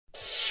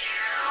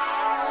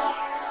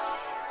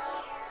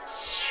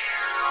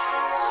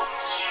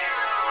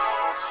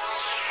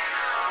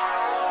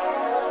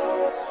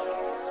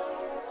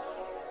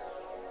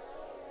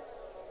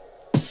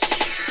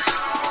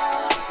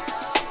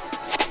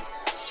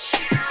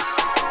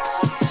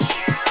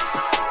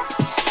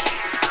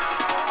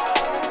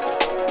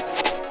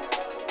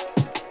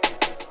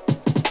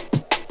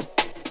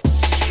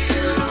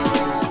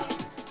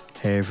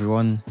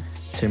everyone,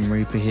 Tim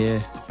Reaper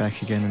here,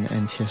 back again on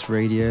NTS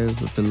Radio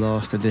with the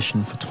last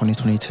edition for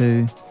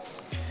 2022.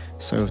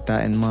 So with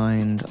that in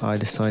mind, I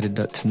decided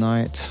that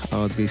tonight I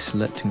would be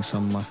selecting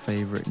some of my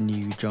favourite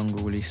new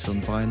jungle releases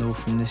on vinyl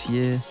from this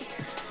year,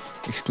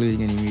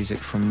 excluding any music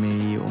from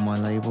me or my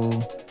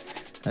label,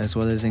 as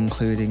well as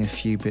including a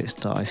few bits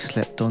that I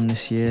slept on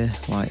this year,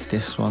 like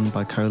this one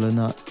by Kola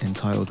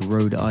entitled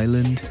Rhode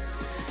Island.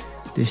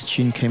 This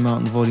tune came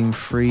out in volume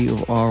 3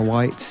 of R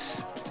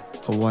White's,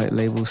 a white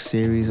label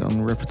series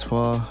on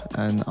Repertoire,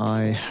 and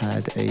I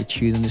had a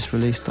tune on this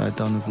release that I'd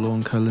done with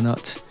Lawn Kola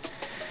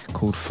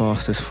called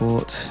Fast as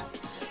Thought,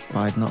 but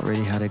I'd not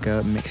really had a go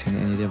at mixing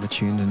any of the other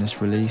tunes on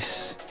this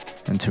release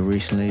until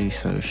recently,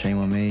 so shame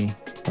on me.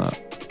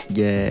 But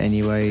yeah,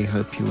 anyway,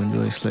 hope you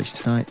enjoy the selection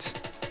tonight.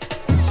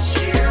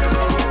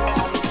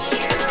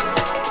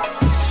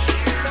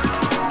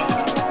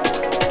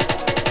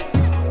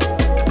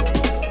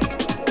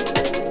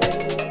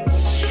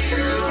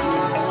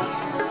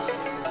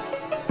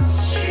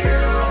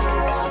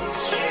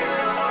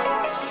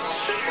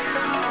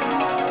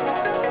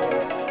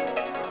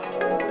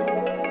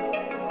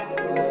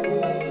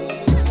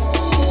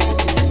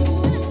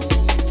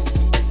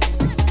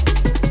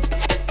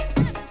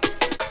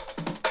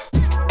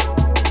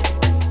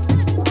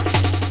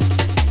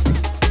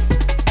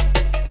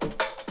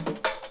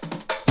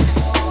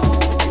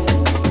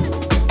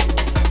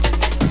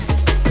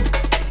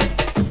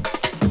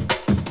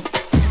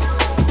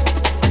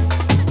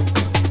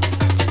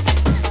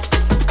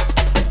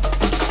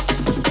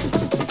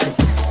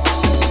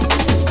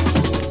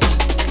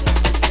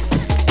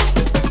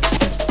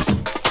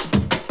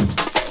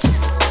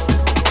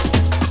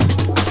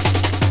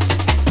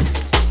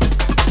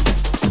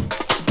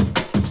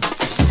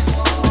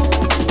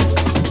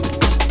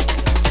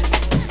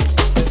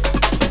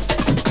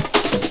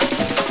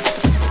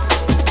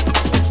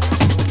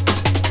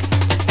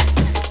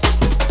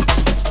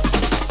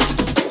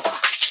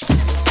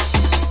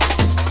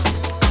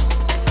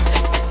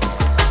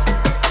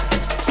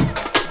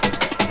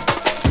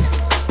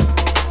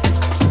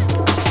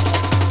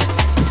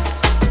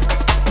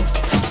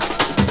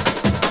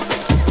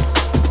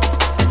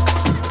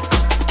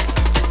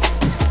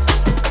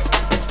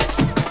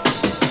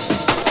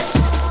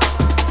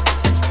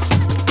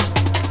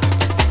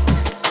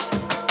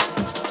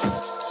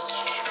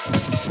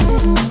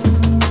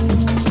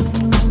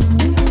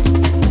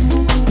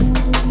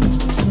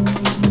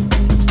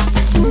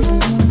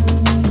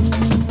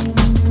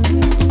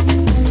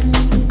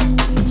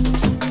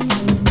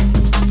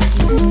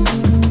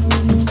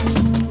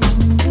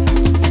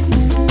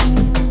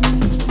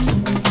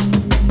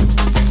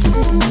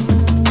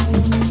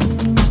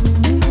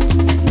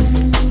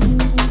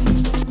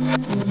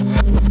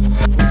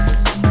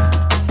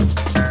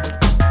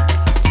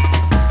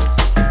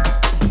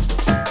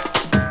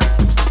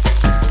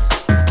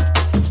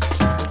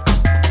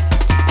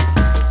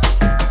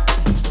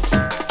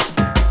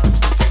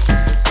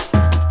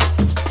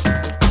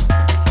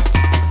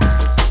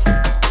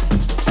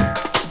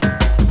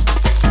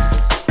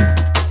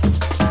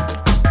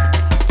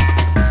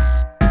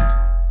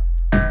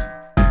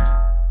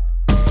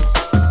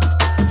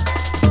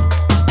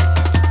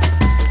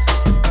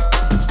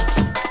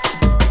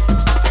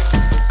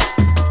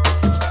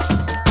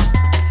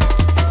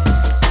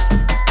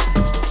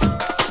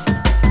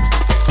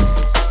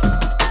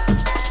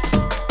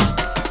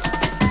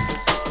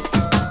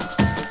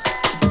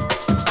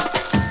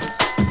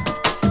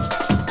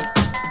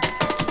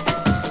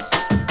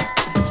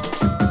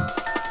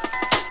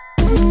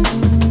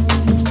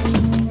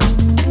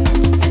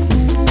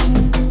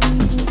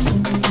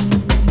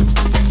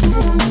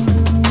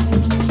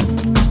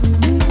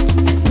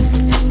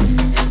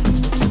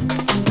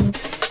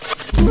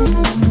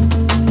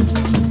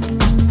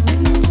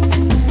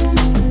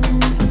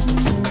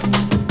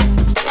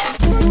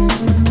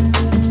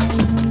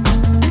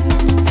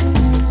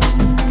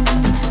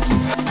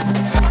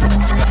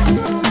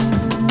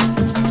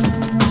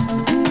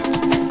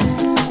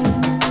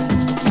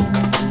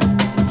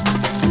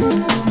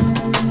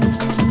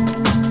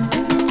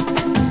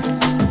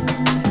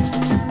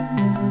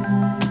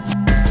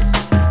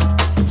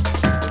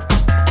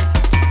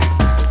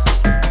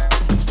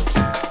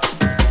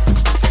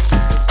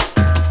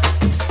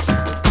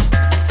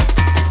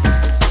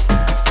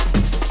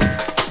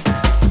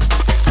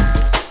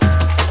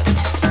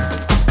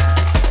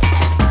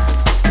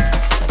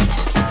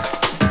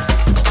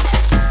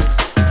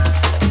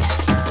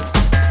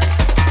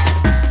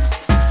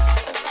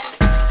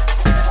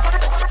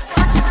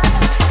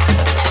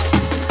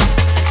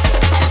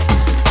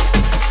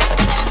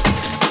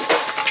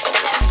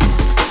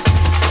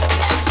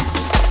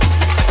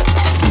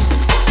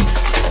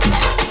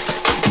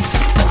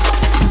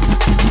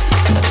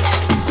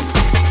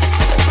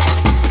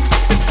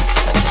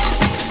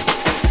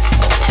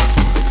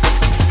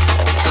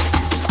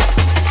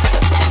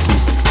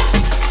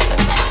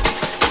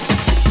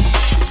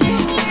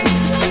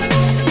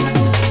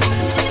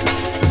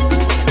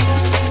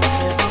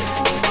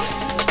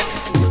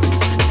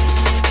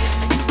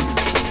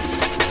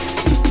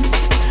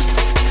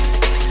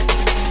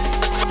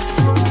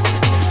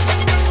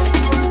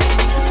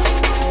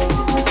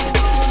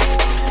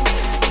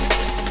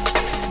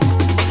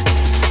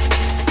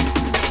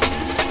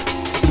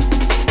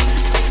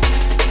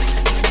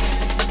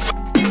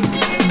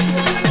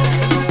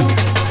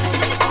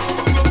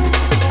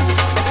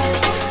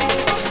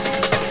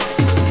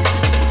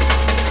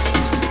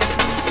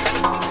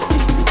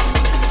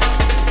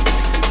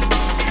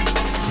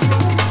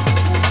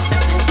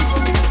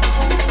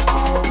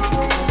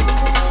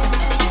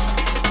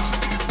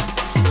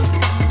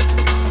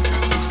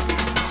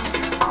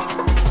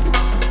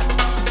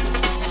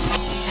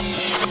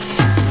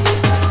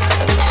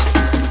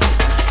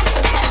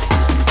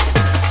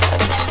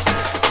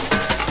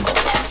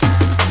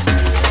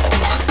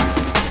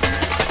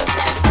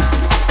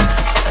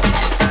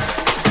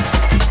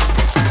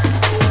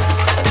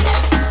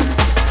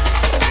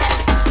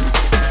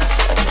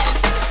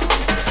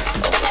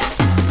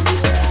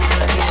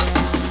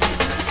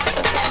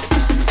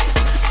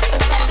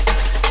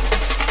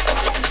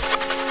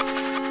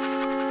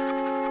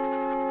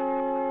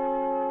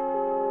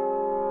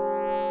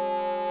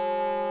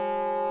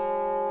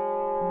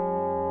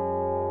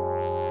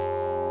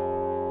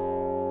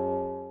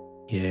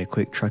 Yeah,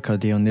 quick track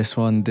ID on this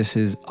one. This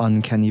is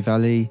Uncanny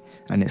Valley,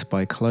 and it's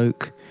by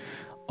Kloke,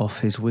 off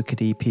his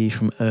Wicked EP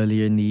from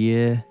earlier in the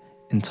year,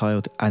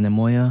 entitled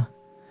Myor.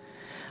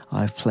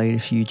 I've played a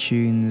few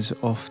tunes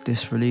off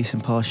this release in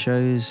past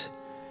shows.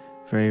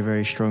 Very,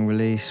 very strong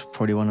release.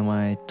 Probably one of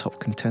my top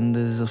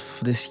contenders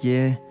for this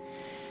year.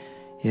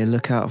 Yeah,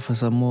 look out for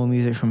some more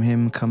music from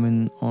him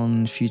coming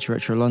on Future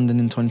Retro London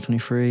in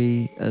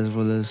 2023, as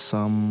well as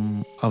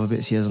some other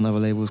bits he has on other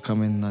labels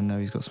coming. I know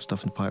he's got some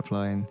stuff in the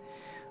pipeline.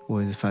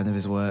 Always a fan of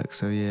his work,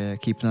 so yeah,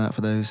 keep an eye out for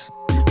those.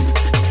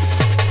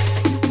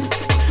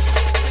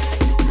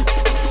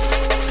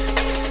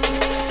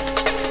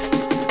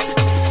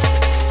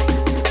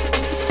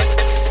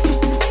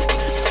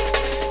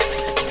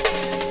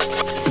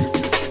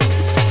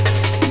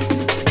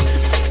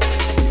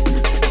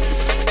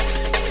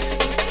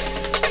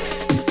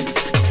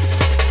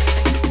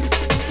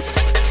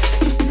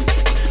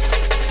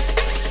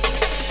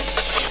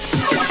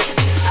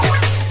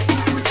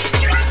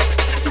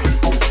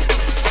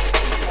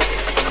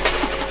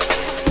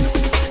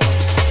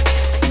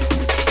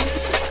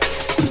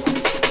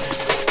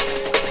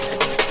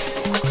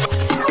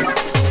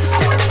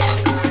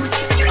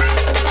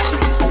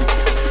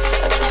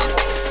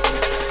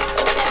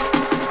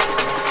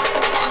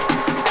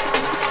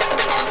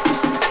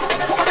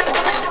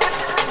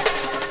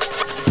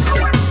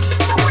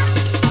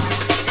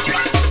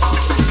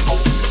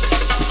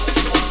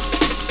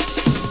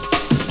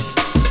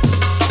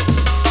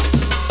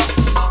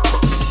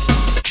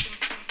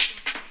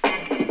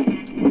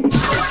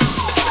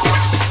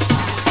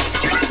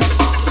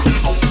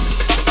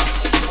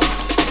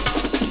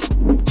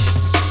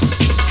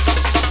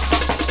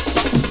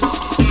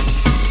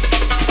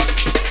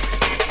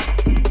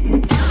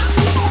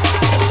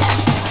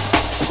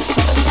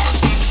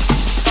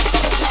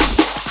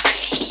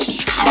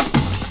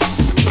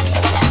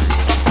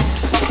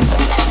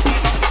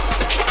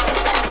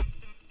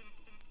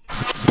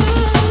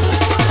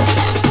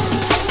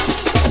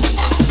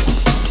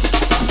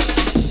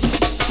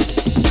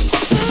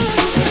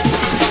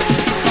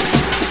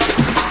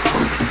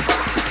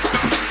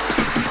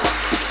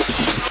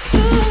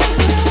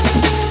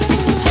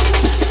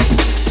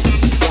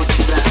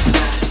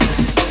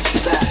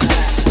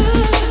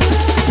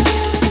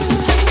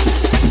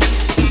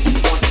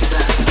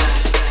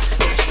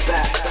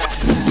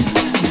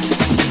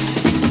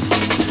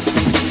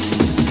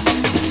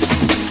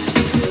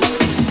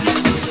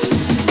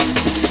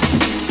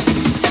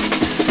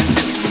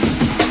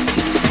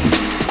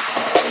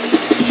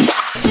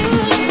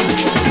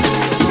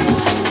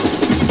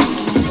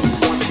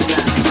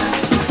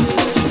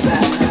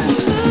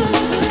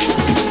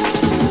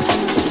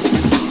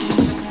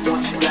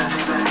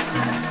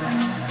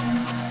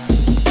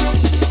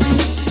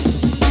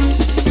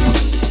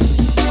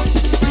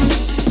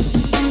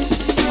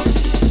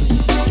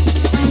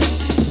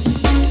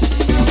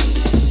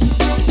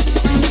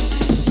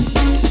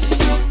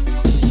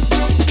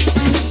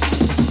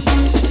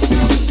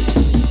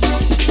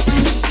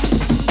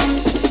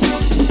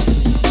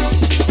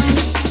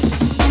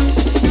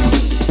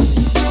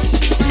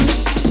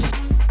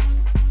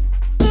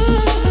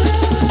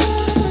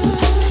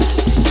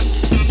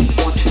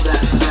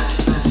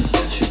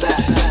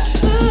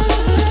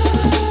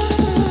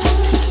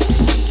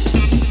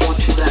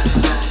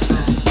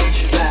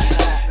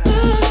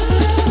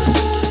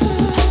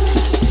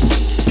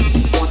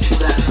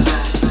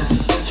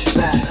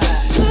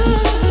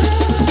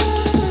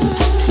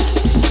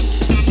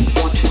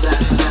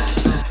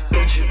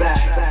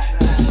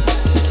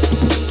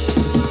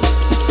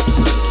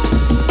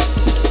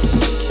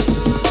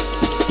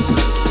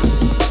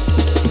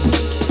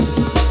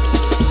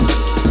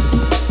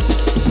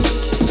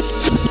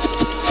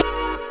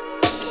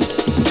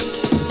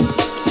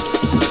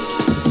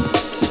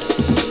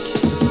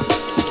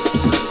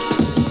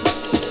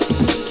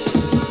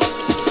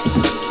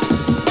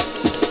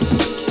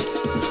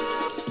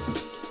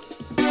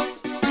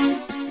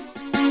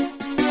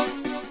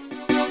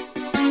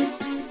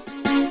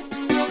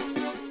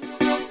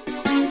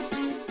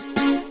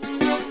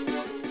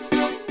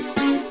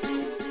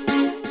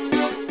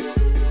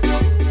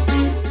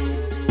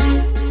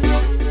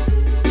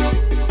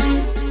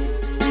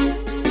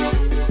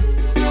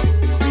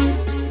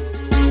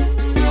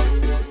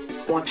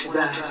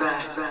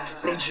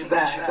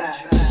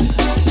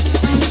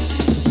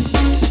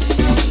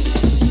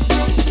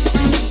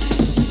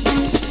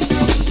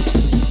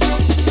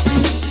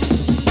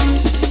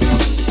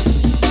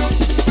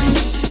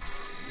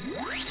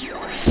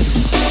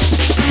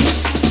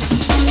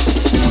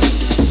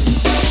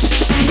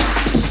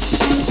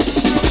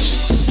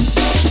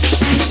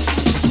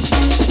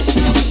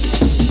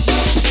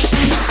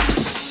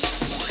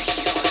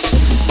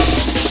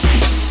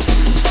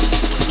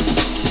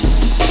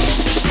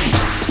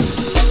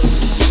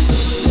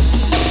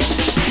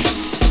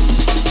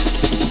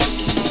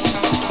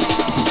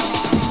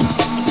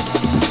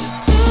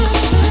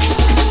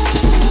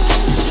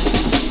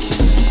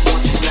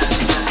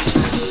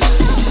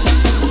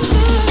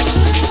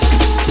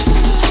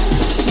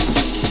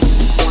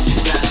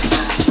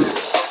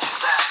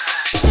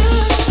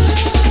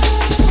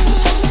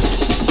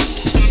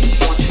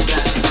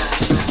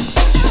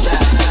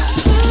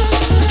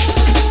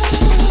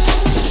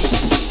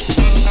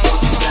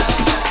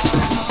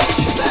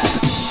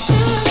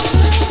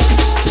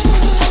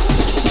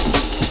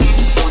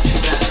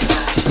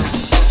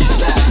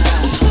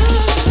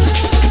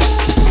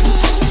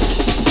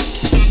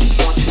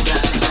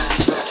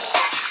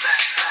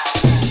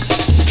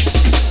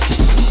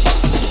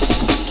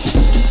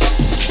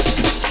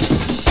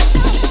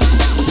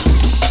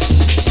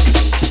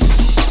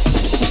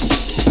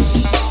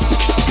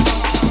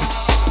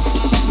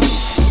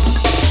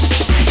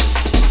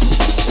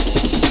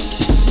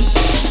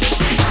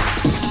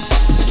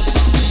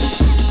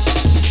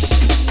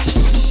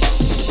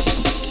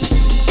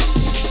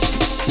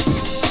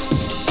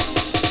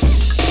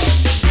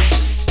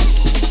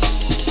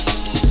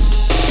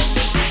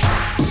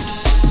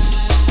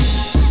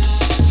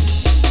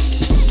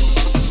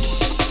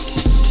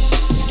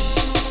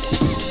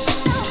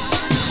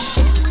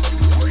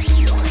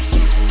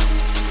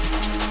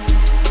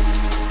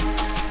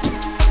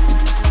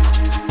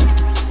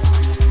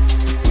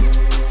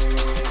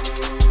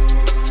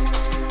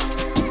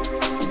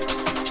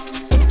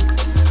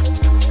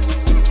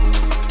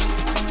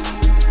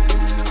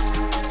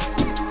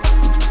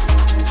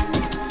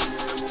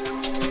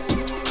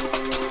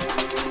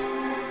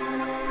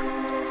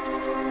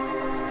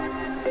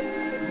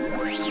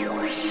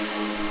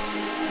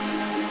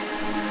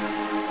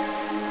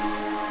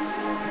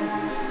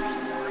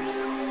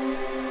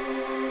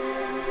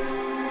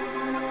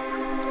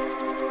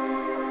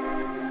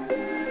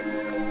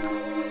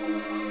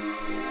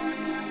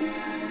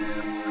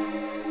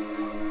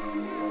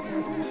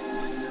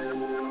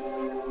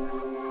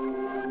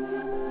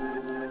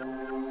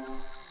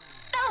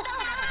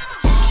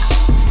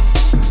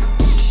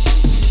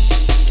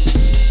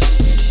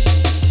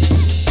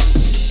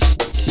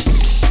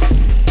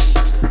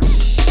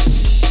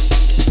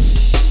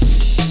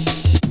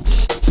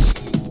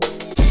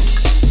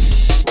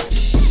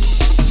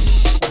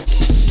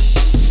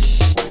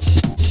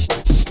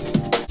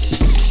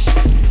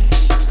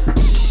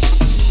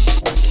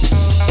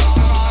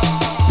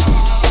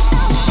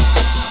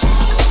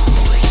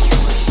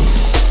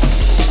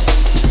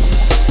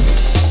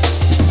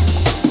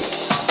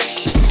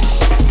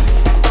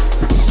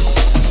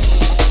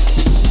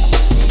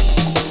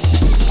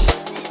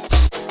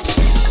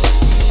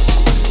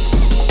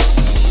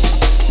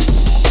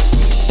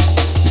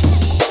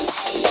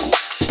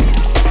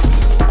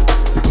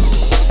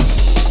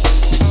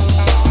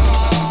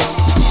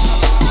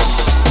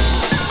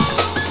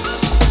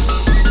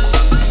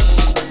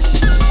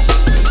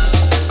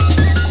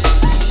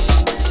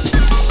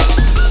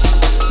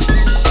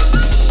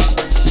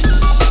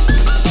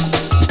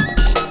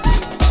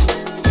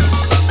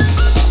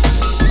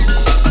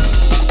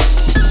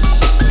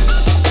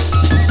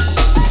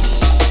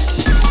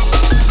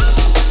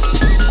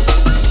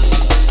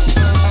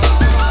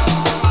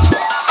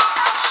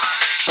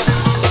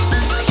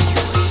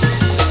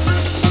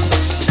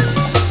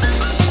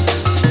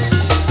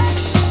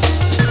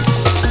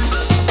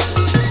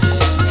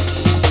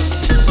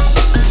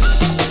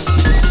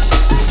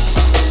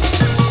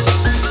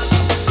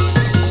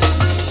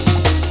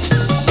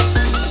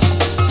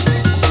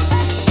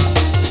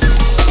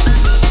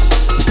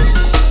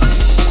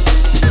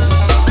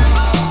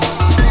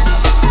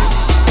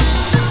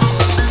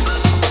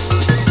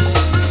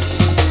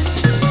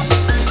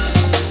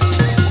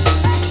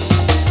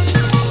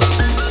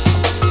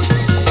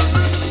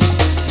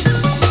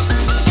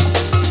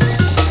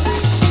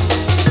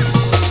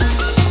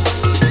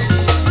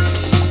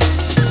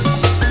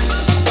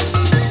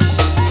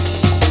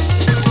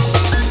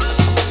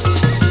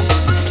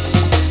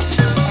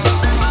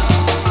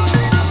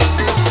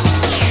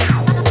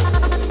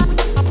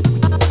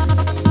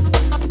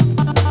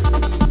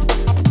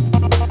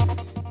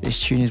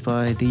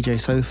 by DJ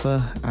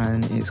Sofa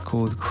and it's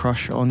called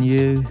Crush on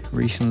You,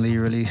 recently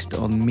released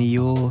on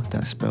Myor,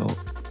 that's spelled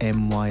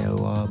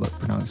Myor but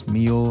pronounced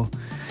Myor.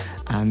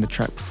 And the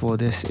track before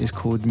this is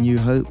called New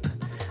Hope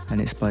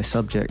and it's by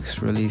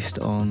Subjects, released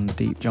on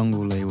Deep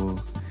Jungle label.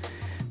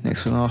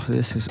 Next one after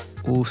this is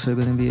also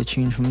going to be a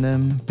tune from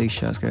them. Big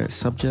shouts go to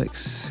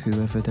Subjects,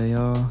 whoever they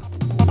are.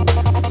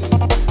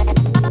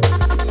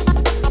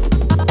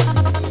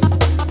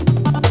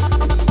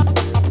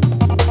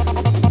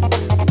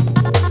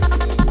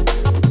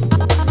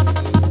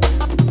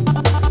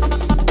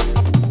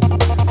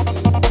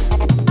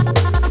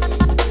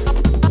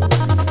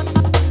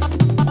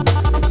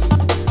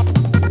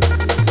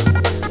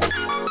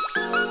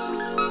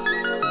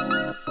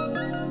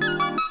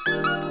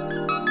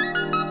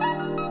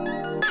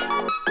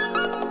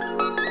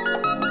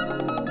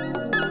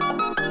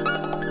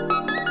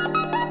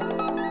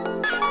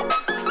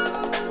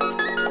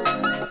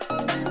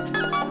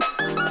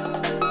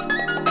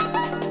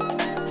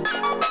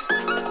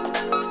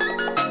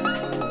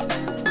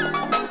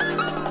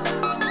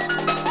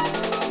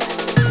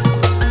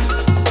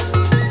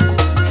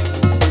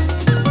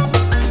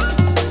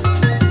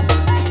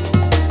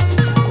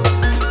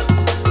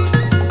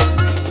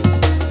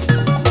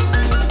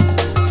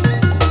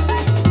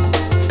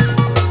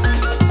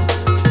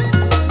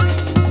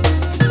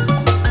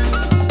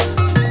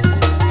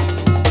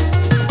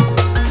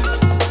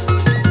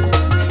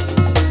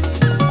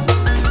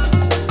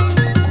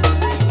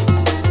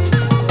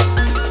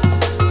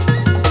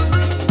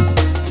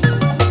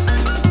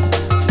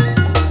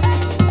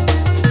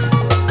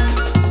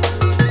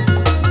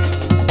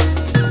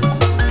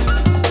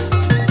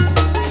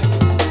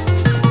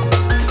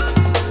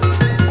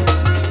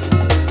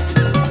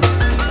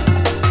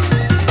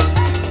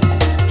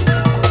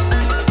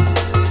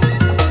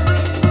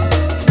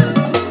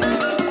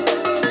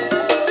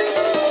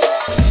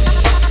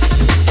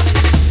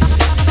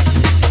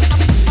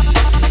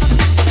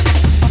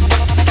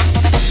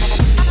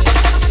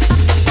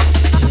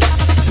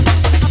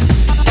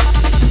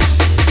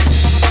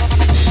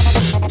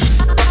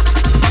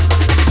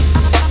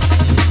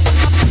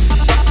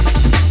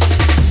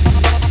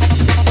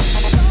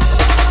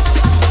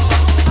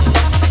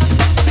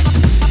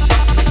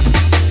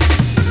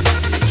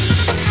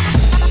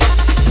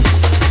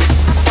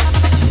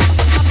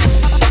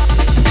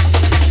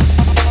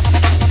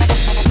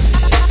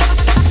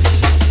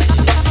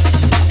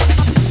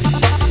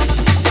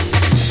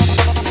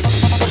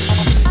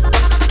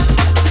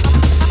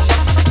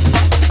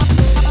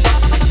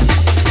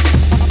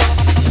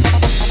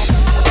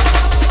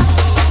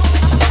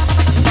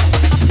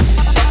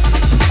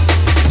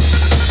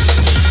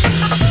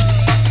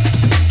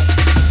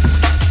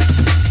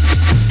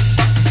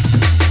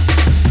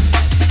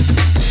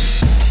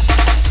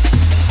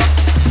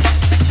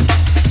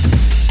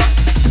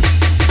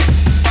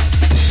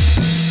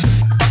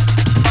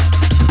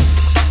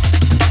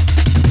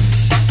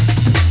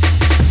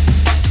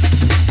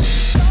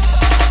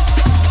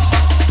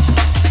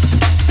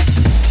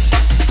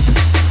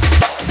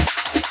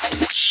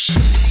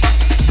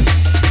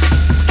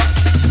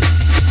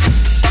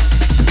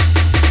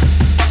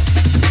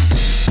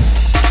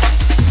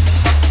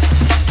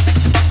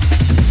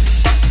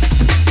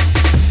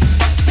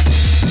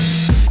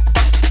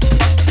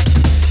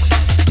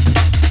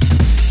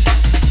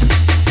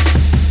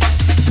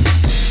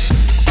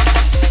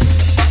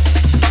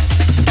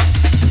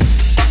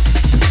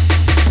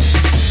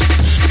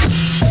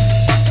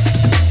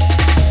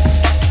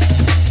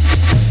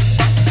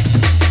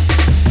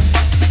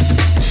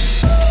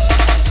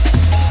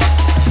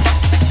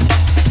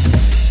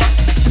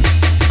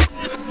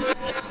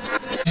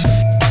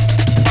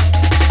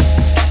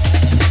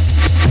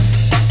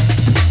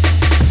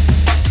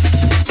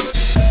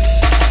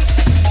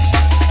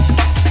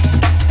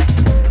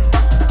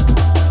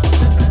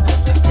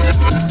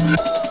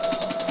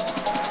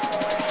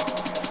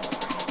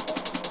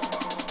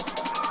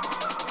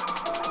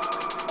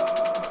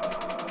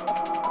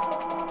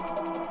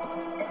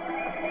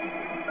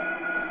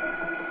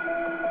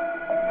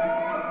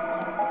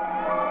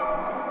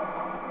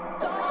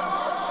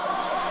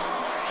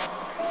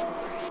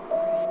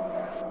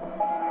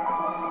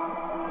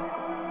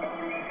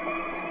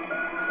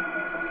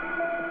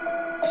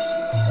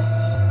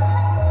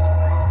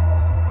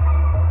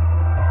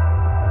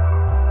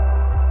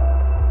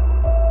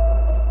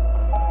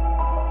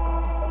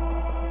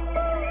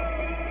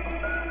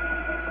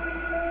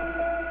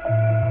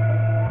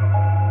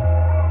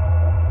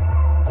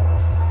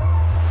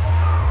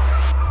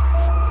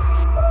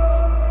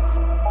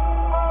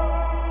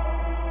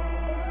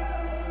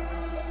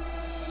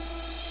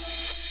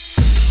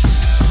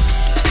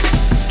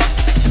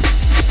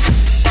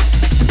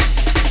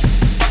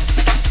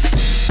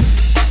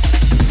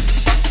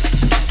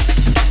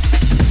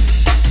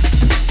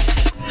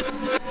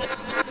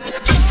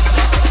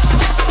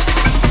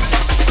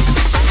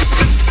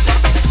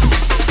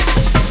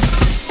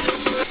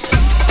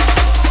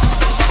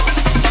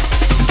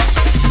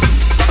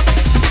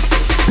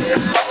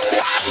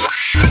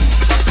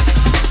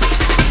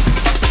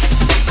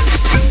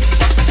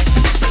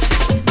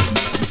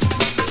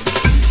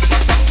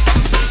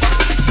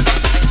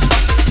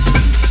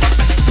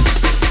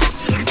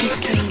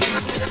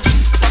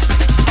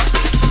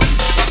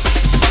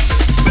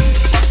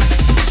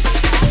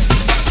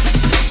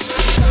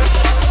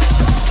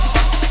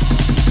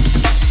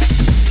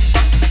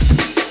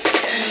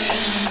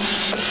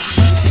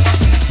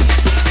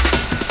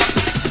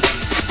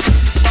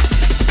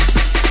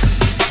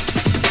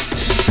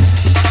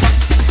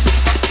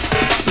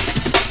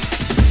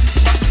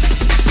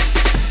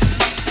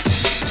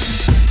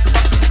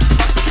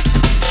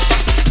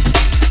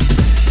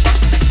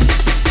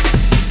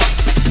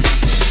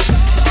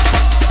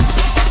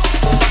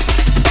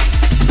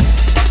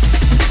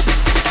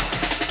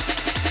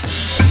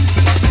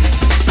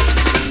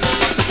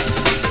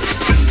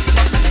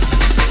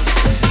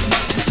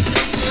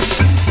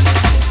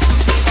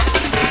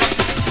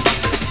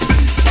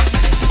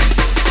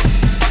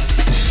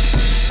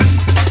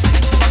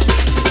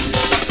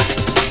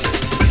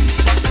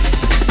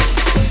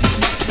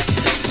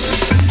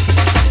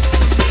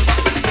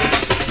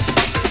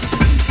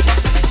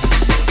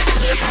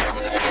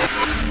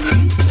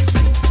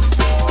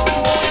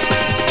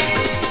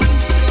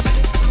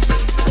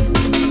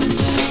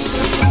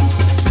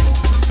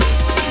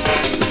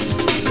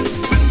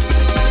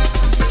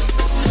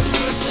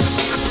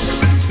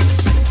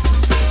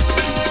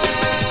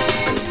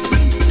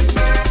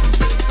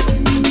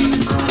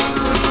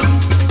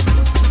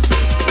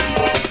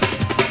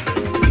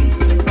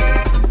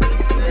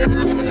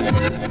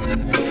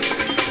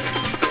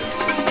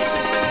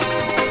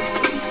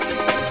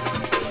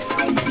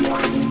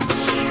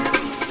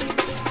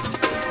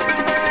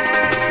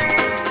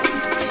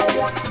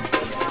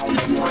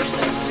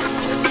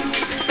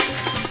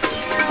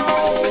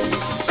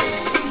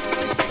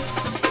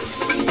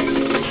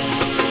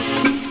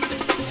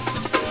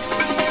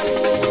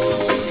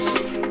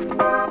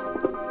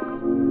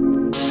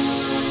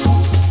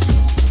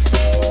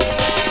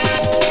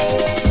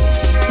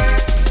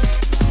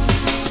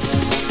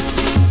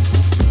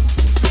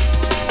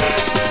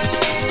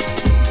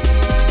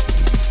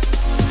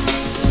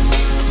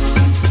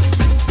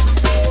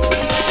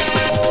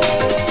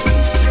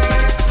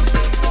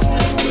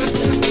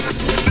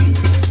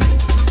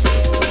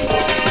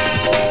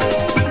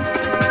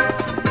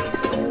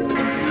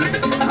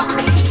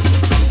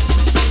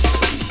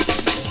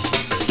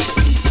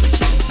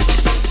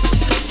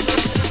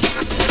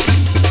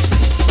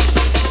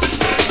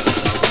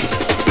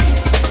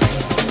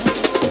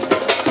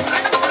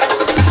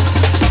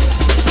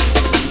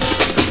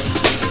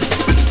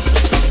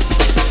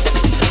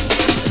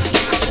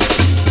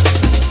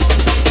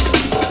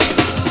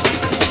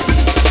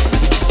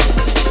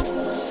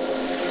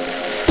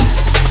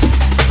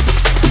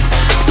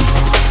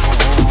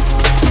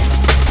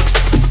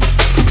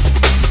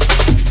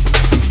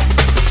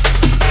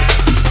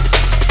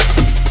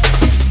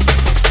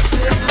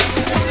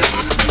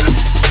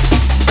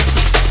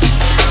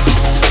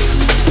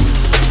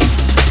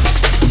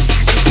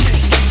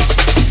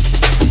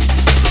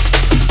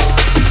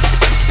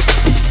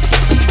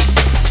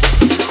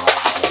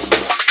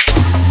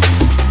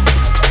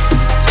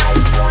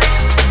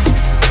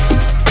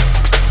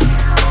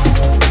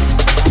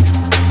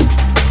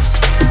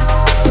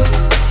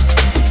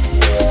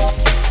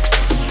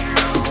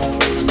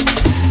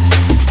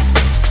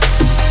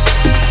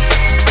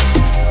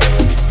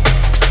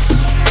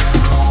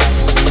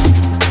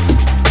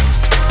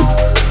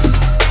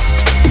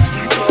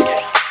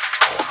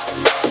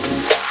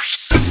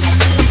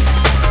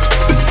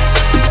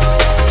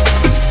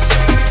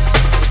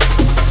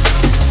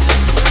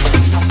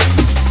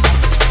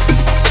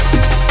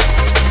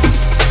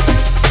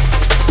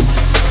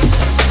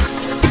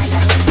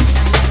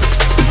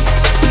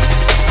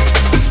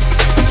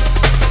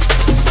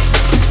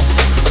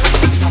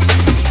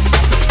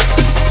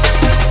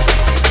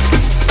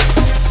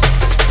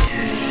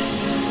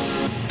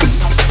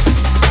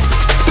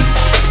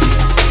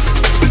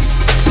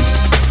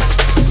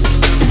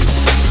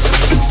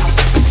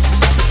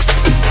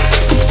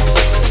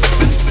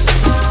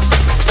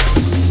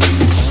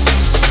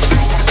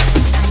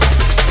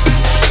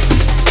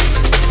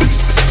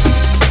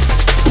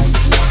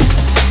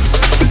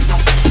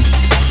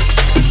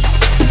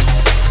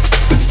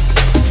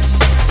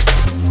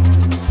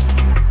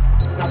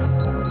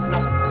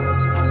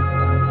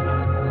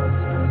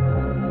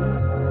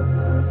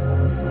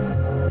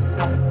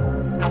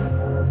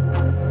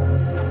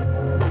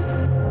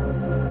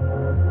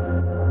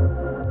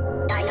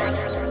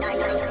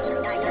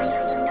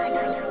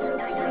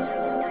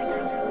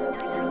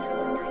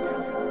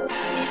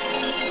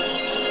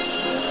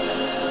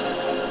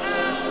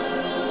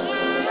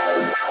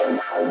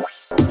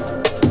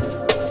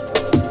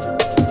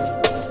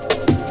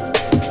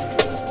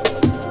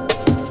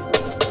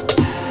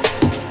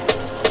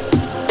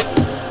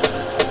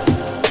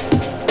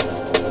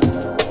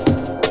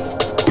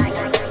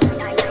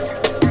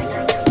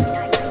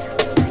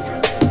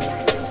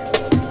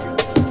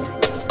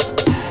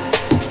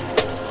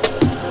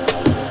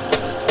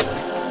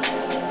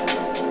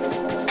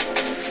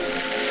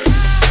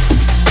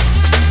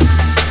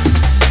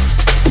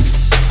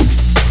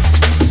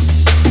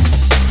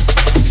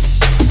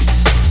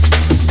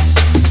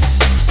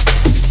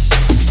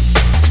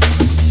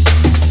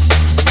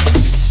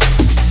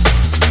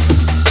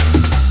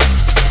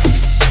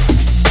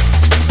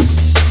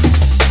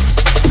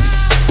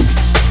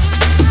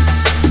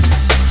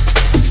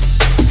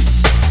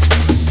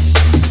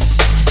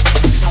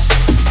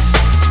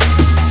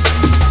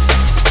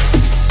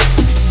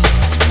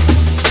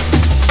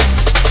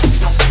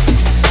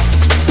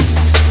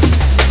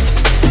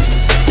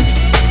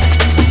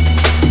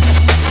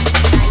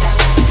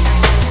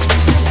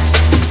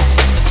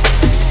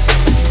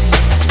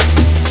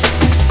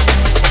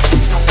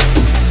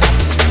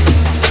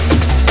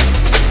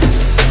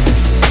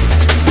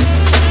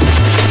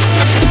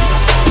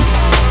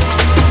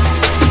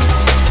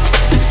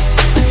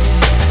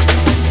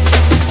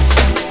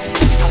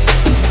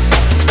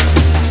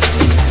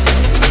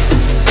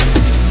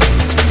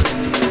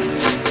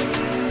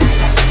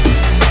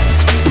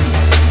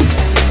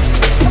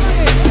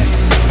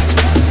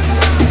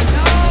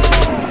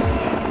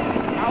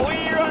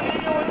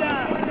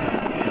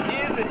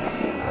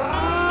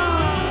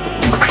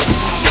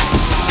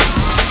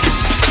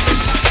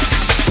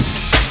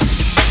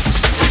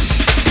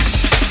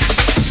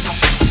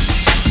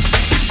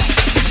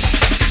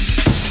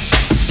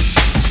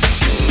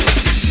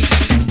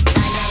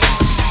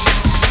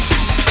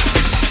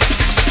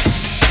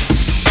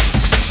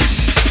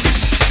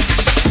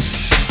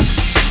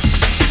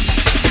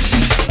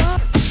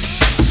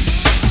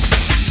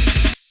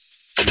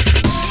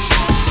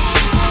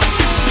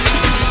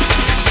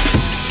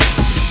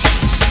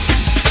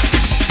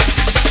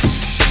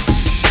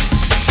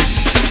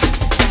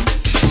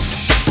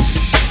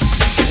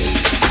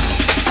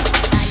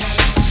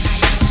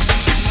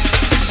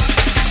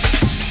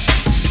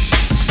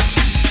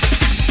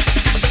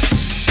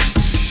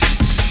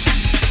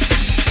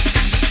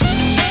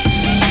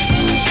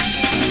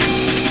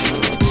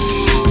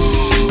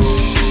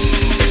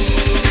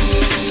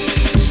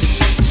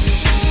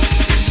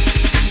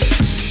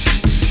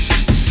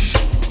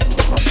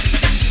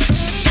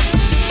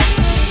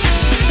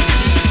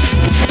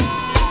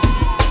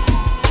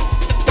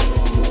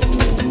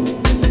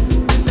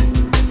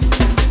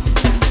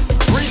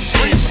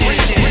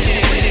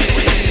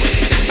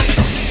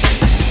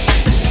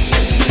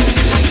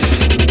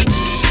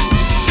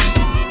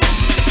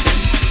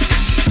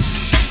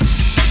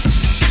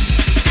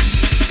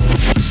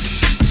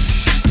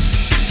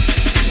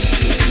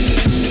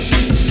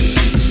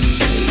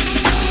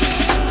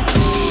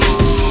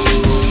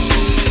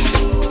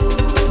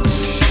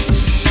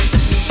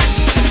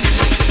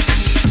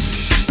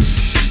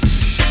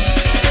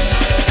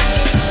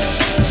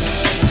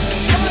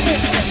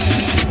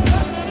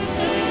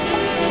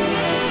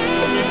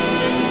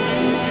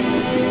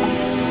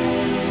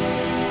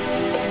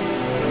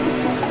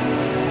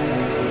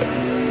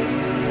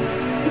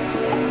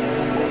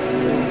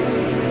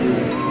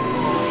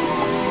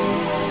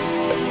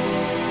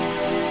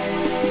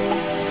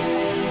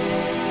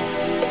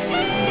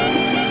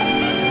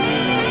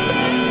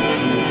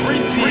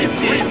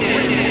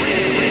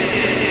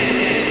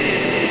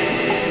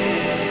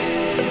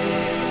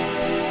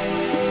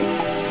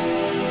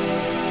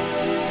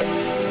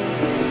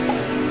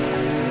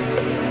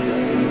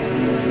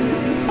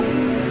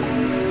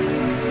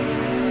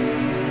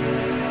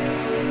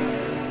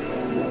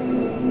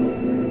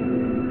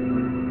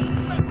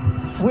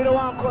 We don't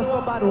want to cause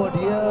no bad word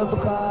here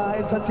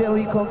because entertain,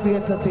 we come for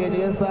entertain,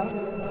 yes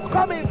sir.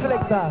 Come in,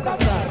 selector.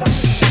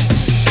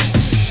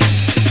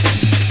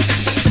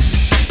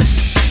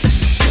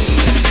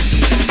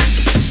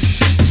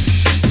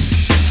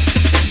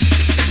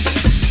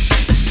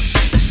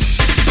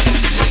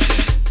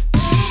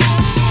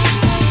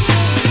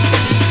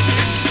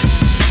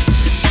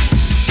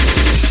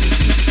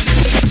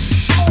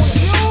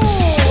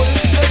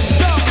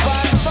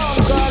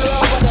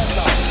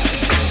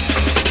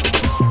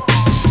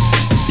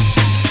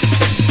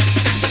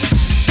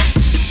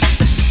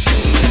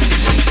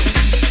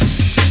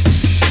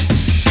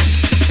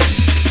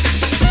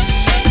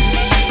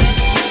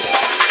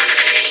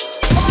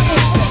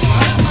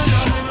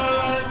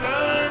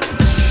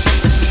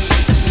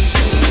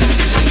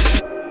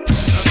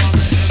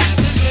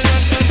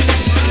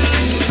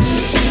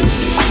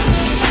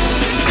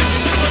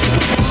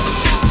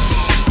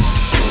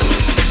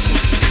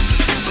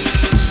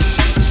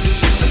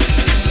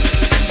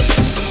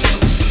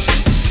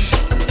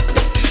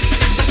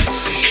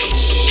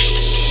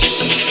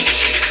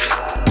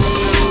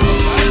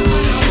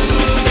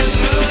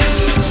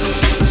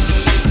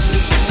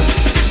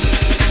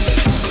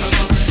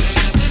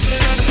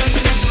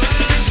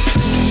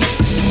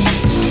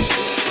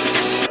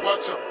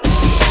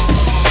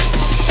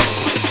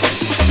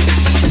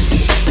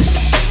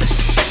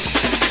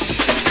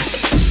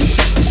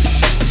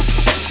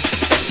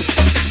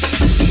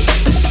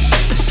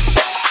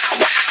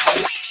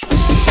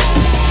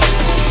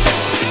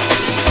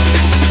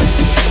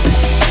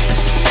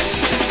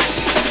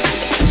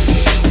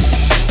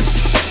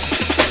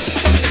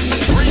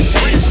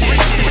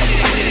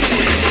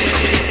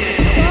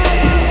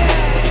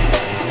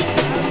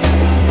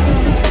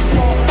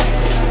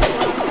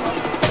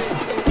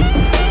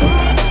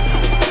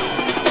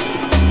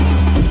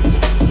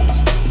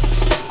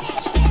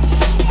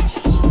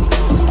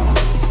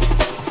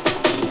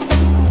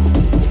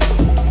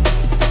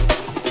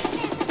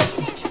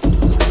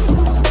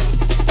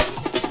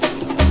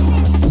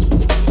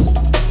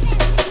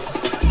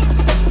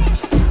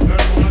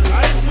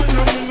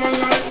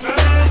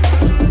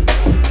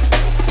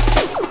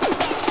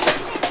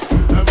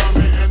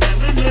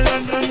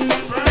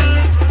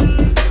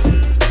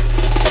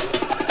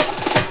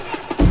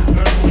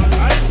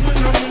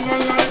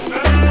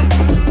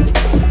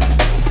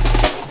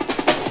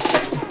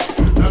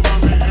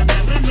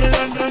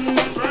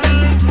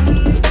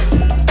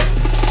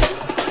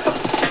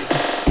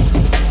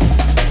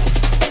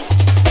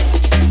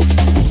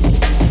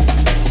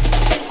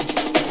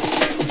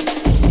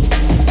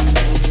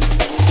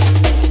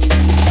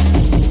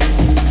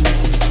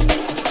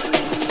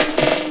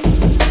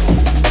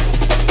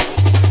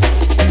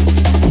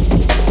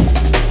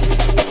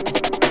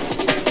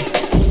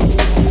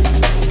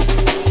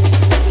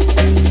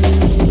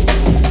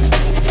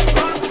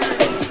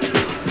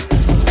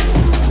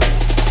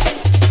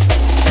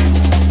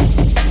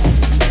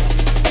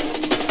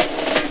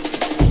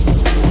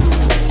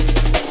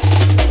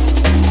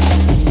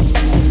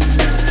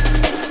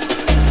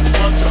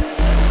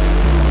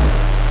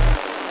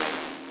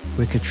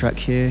 Track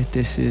here.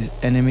 This is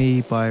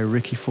Enemy by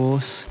Ricky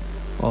Force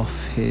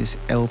off his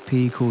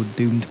LP called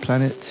Doomed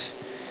Planet,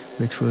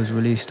 which was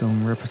released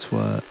on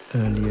Repertoire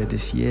earlier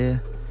this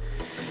year.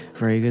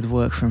 Very good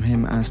work from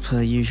him as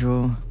per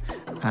usual.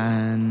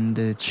 And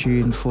the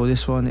tune for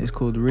this one is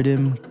called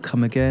Riddim,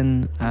 Come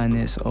Again, and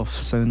it's off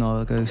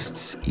Sonar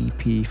Ghost's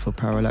EP for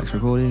Parallax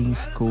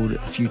Recordings called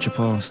Future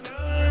Past.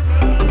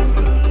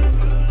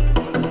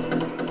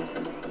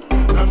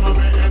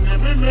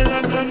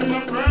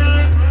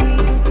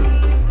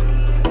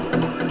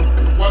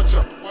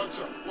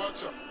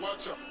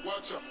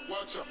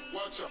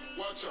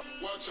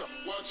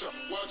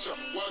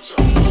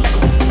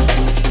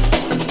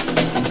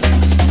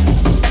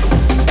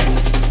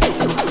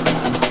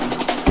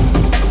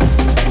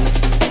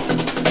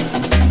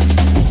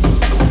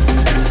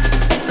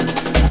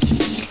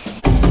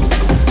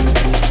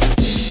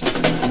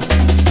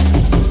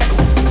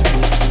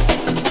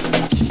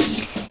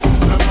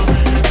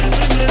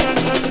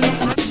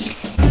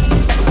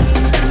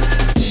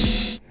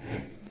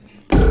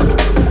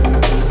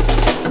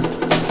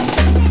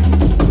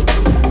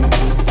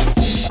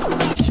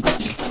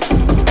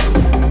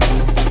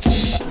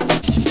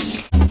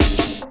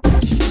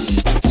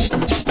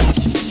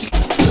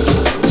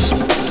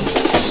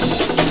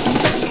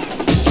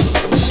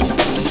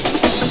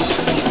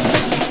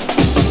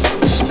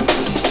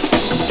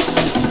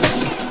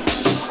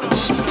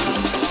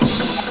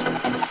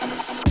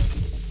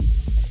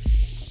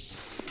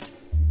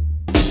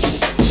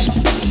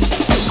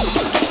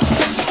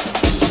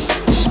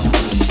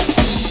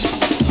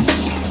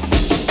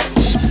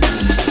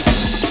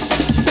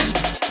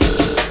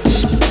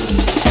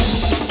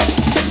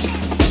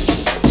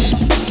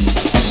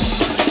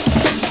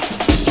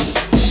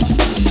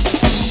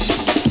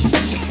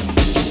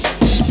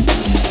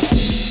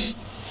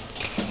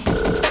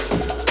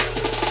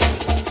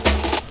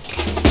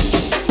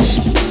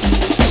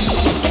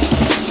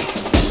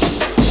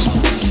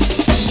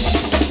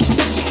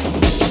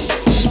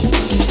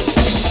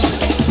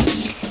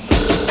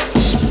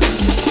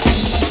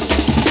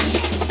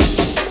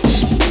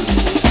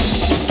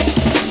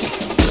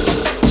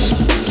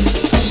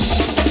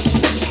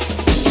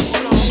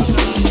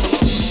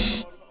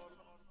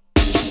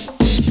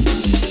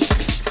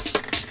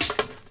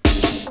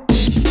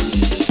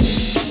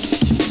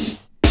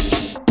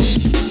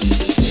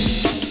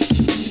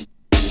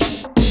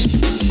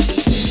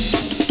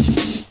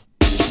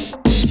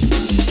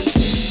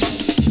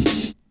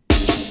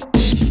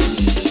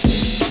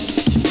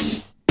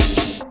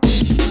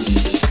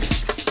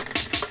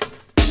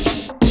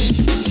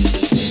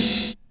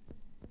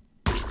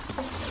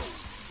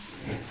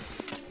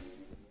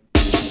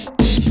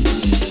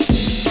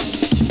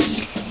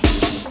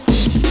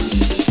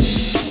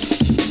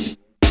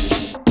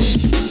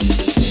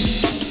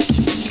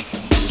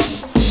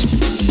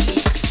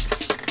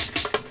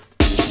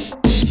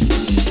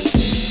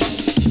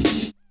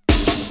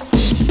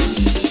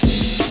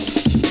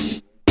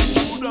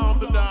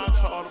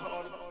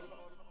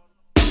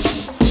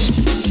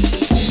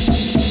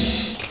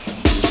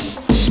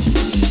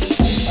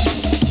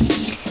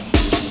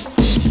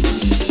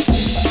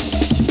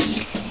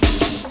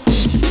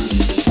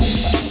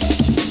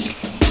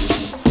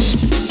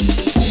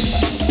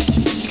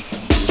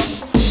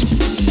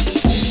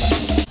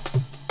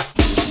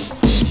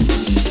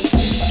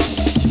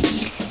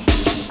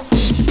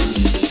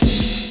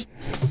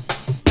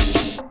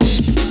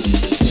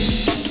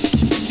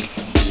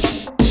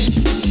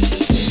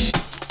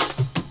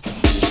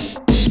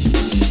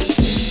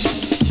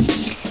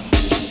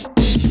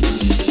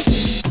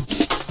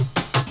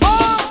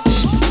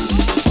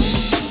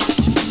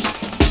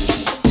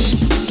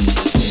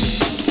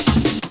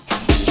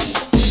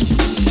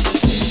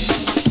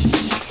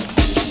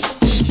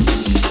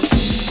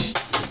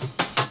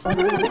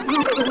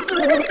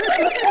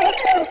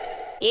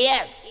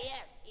 Yes.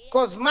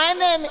 Because my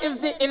name is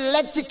the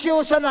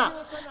Electrocutioner,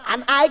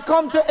 and I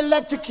come to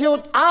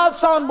electrocute all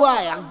sound boy.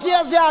 And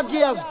gears, yeah,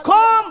 gears,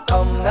 come!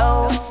 Come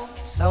now,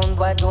 sound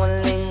boy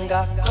don't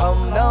linger.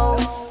 Come now,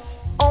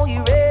 are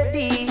you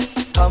ready?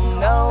 Come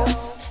now,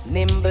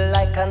 nimble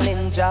like a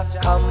ninja.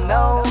 Come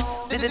now,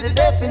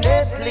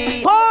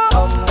 definitely.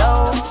 Come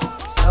now,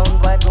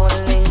 sound boy don't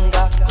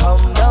linger.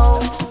 Come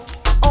now,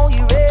 are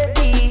you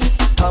ready?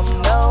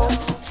 Come now,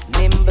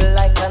 nimble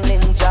like a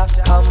ninja.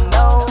 Come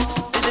now,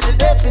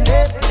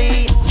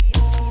 definitely.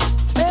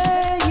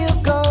 There you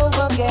go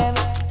again,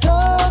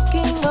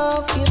 talking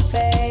off your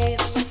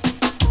face,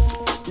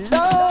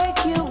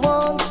 like you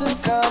want to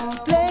come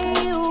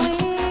play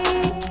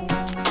with.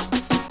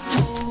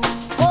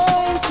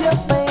 Point your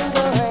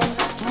finger and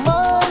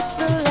must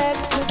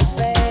select the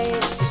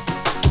space,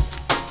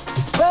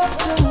 but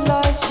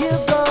tonight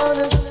you're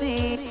gonna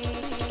see.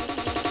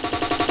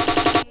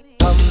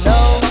 Come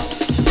now,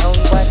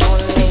 sound boy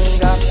don't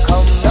linger.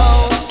 Come now,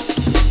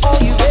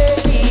 are you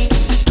ready?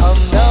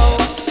 Come now,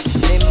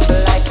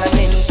 nimble like a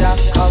ninja.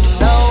 Come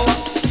now,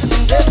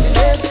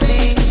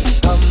 definitely.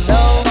 Come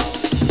now,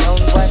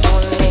 sound boy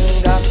don't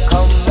linger.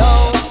 Come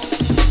now,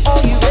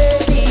 are you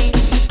ready?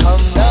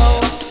 Come now,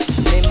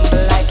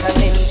 nimble like a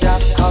ninja.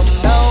 Come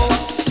now,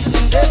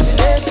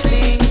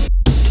 definitely.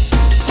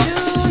 Do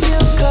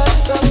you got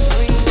some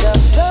freedom?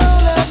 Don't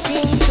look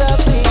into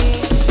me.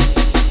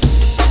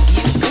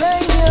 You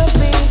claim you're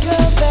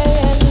bigger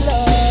than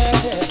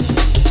Lord.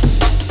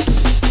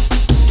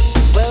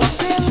 Well,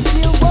 since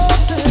you want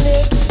to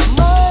live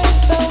my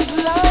sound's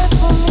life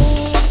for me,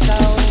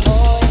 sound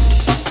boy,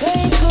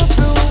 take a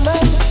broom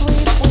and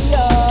sweep we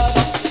up.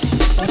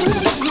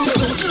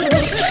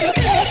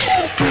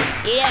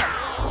 Yes.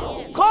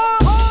 Come!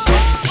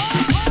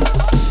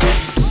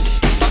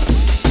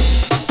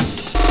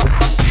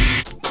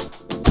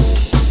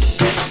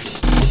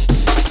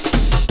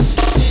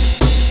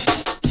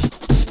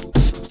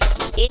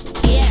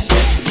 Yes.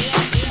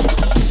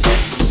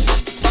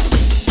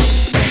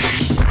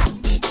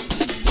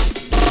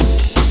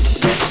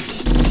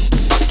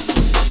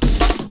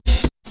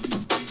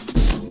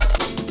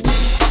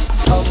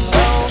 Come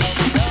now,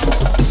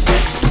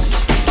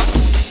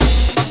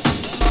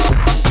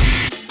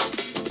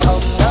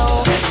 come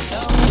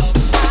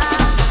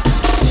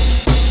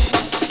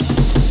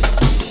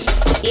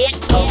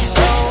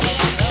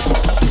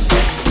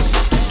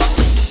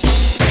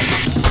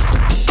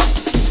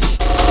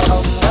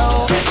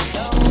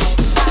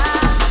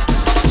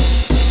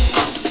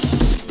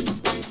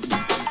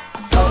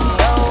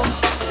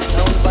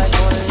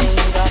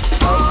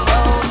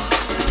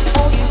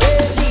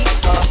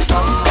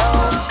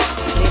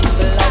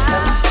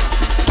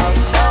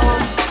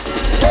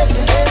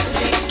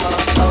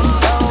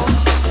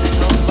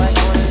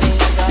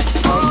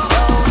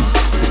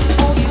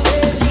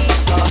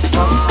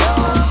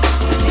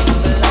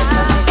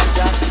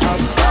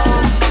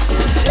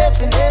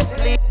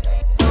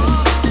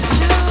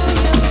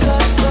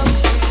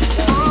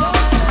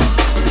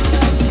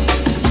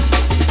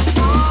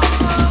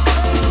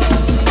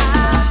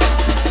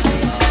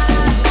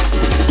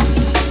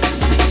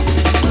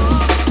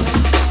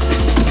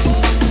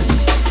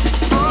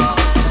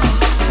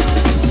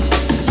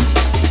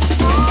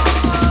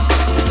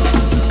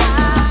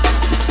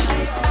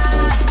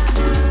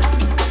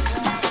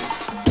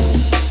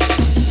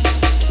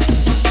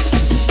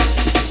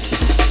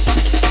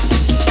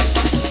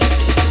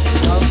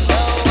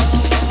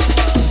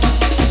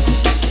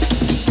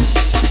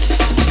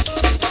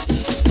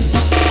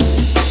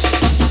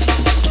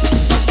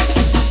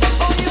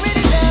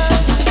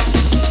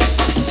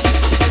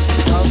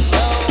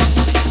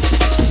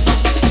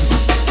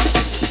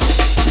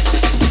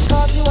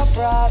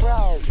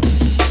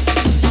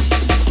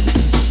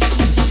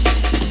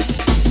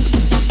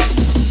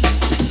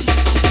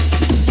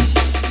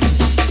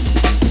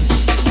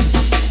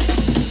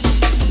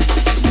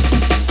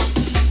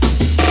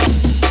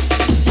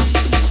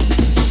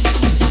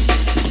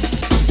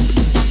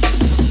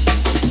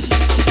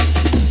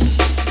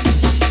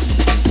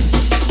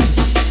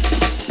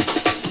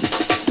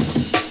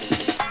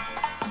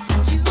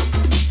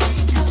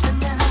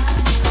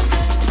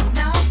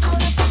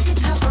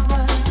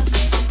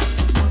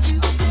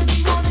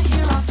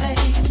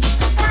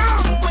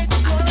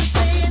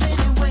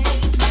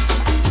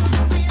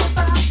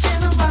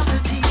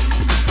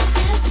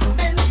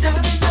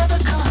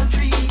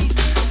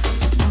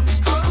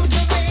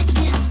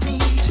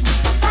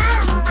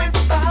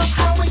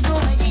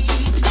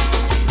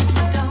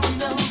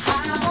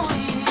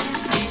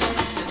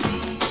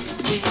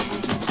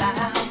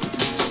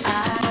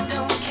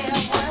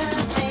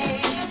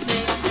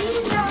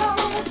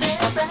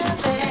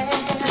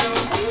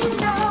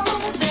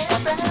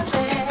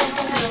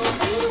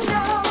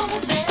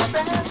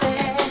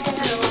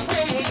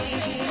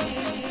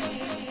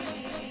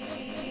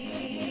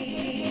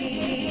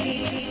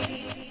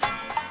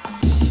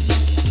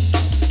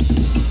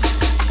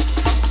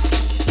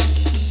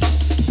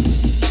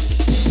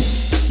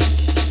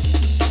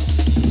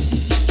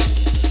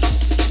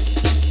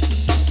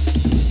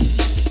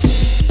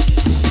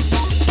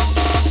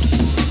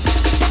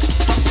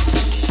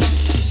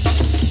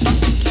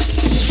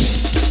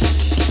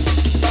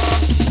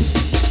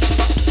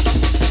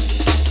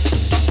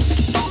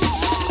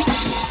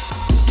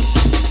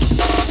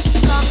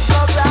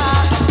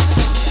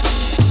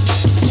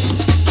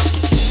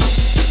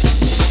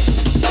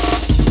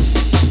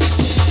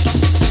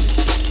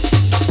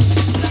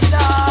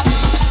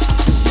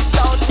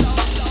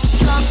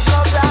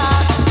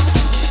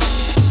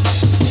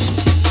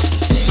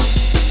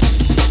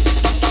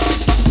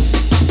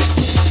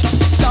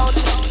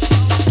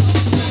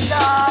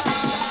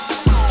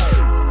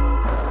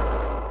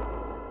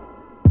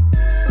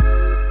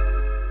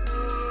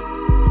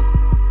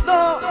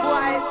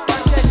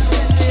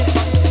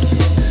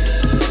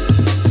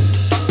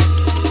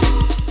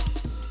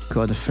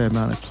got a fair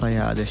amount of play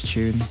out of this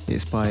tune.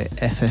 It's by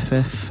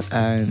FFF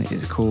and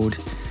it's called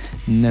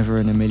Never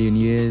in a Million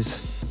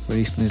Years,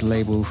 released on his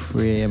label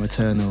 3am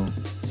Eternal.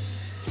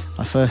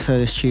 I first heard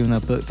this tune when I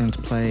booked him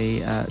to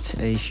play at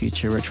a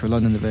Future Retro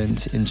London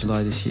event in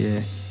July this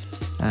year,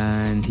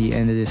 and he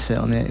ended his set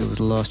on it. It was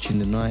the last tune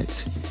of the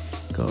night.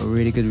 Got a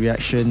really good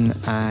reaction,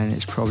 and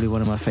it's probably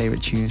one of my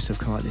favourite tunes to have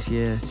come out this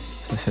year.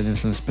 So I send him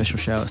some special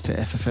shouts to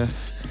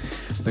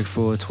FFF. Look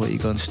forward to what you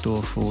got in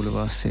store for all of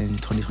us in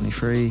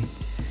 2023.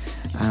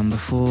 And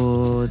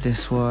before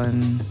this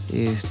one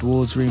is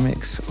Dwarde's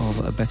remix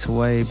of A Better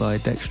Way by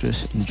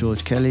Dextrous and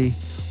George Kelly,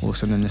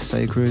 also known as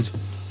Sacred.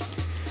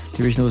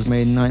 The original was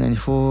made in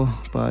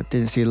 1994, but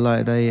didn't see the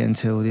light of day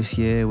until this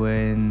year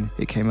when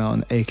it came out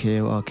on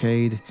AKO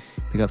Arcade.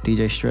 Big up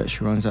DJ Stretch,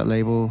 who runs that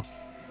label.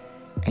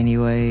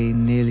 Anyway,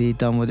 nearly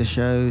done with the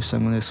show, so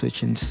I'm going to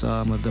switch into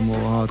some of the more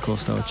hardcore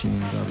style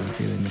tunes I've been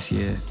feeling this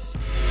year.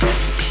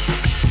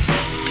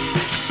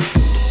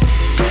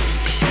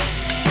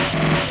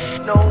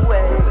 No way.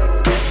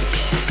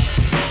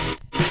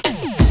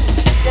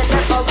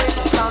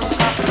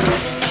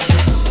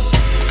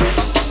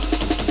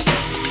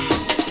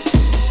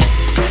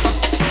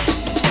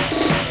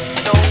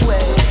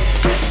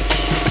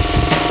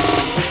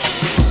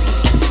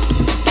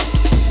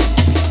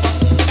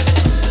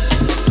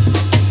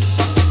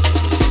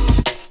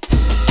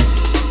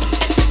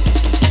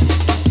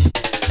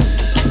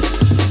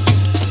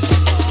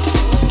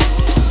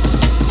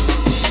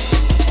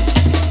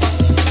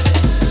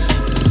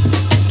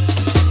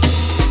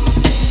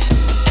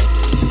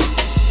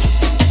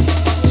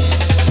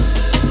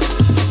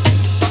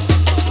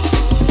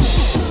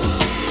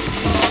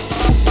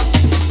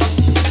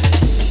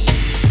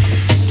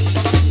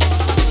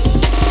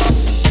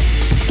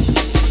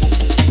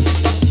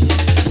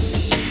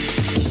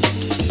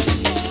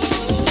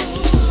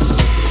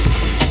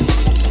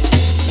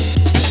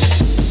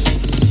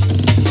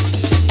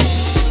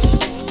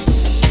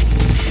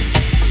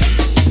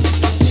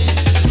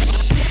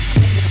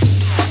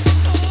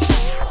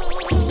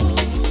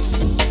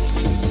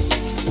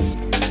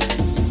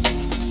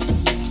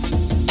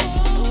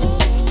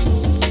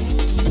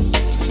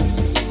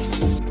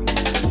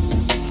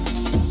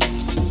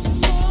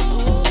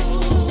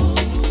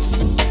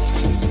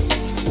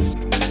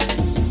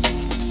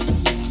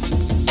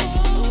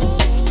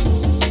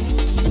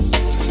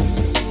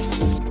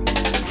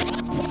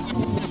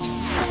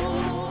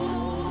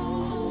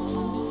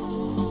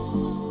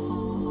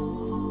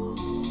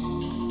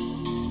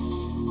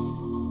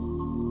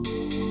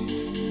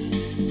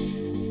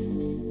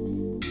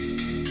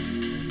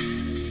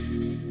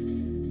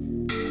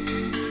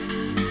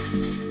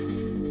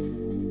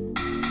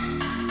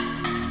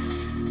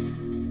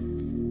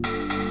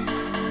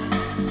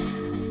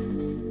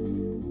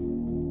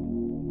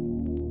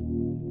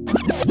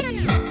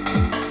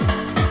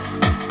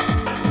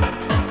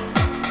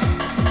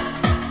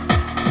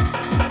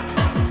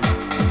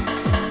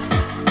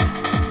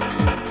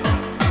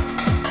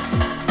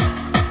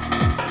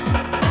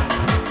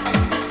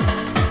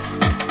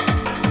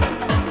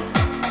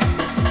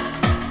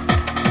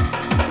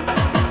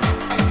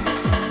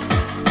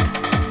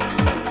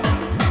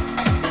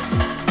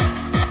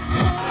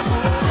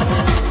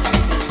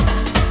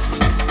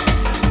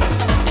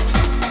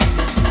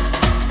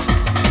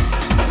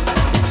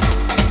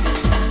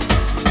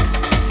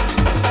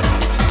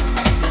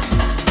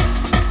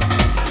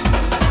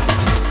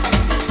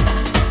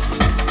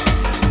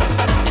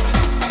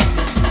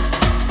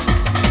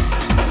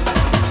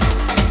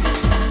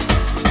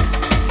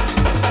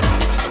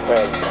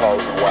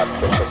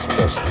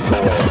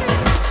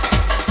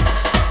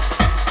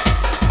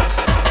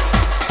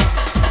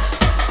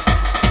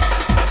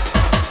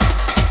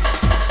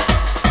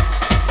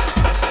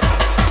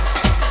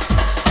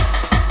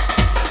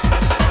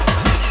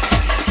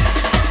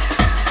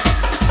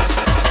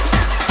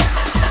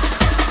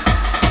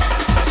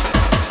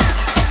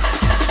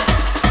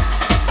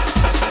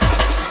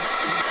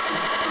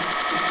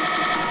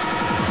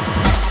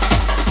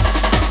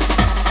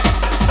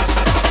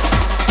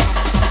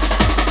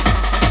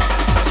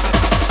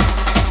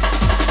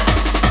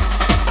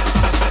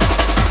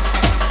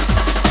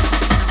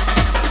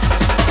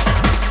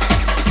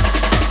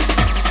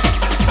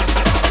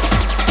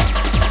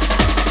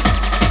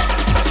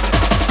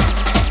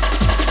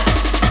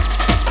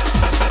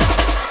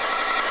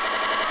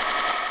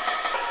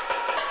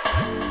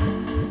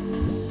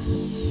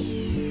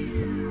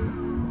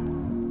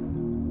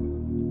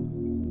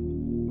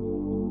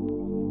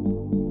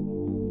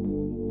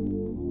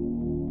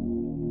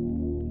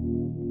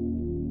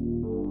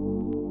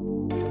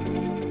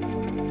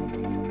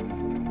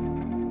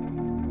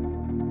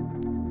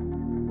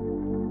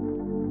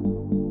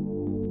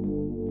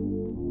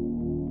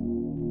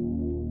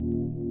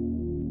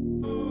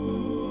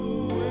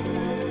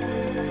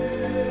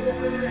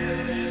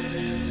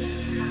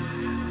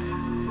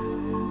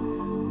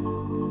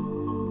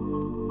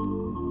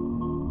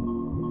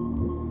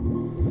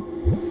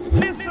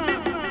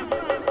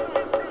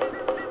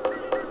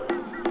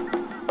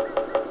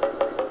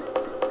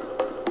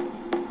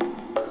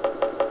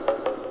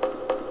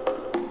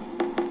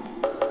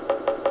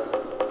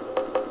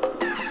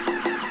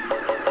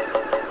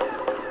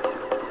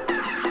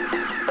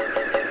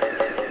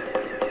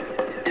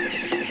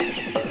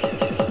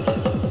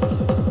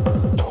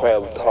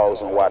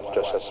 12,000 watts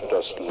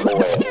just low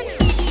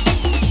end.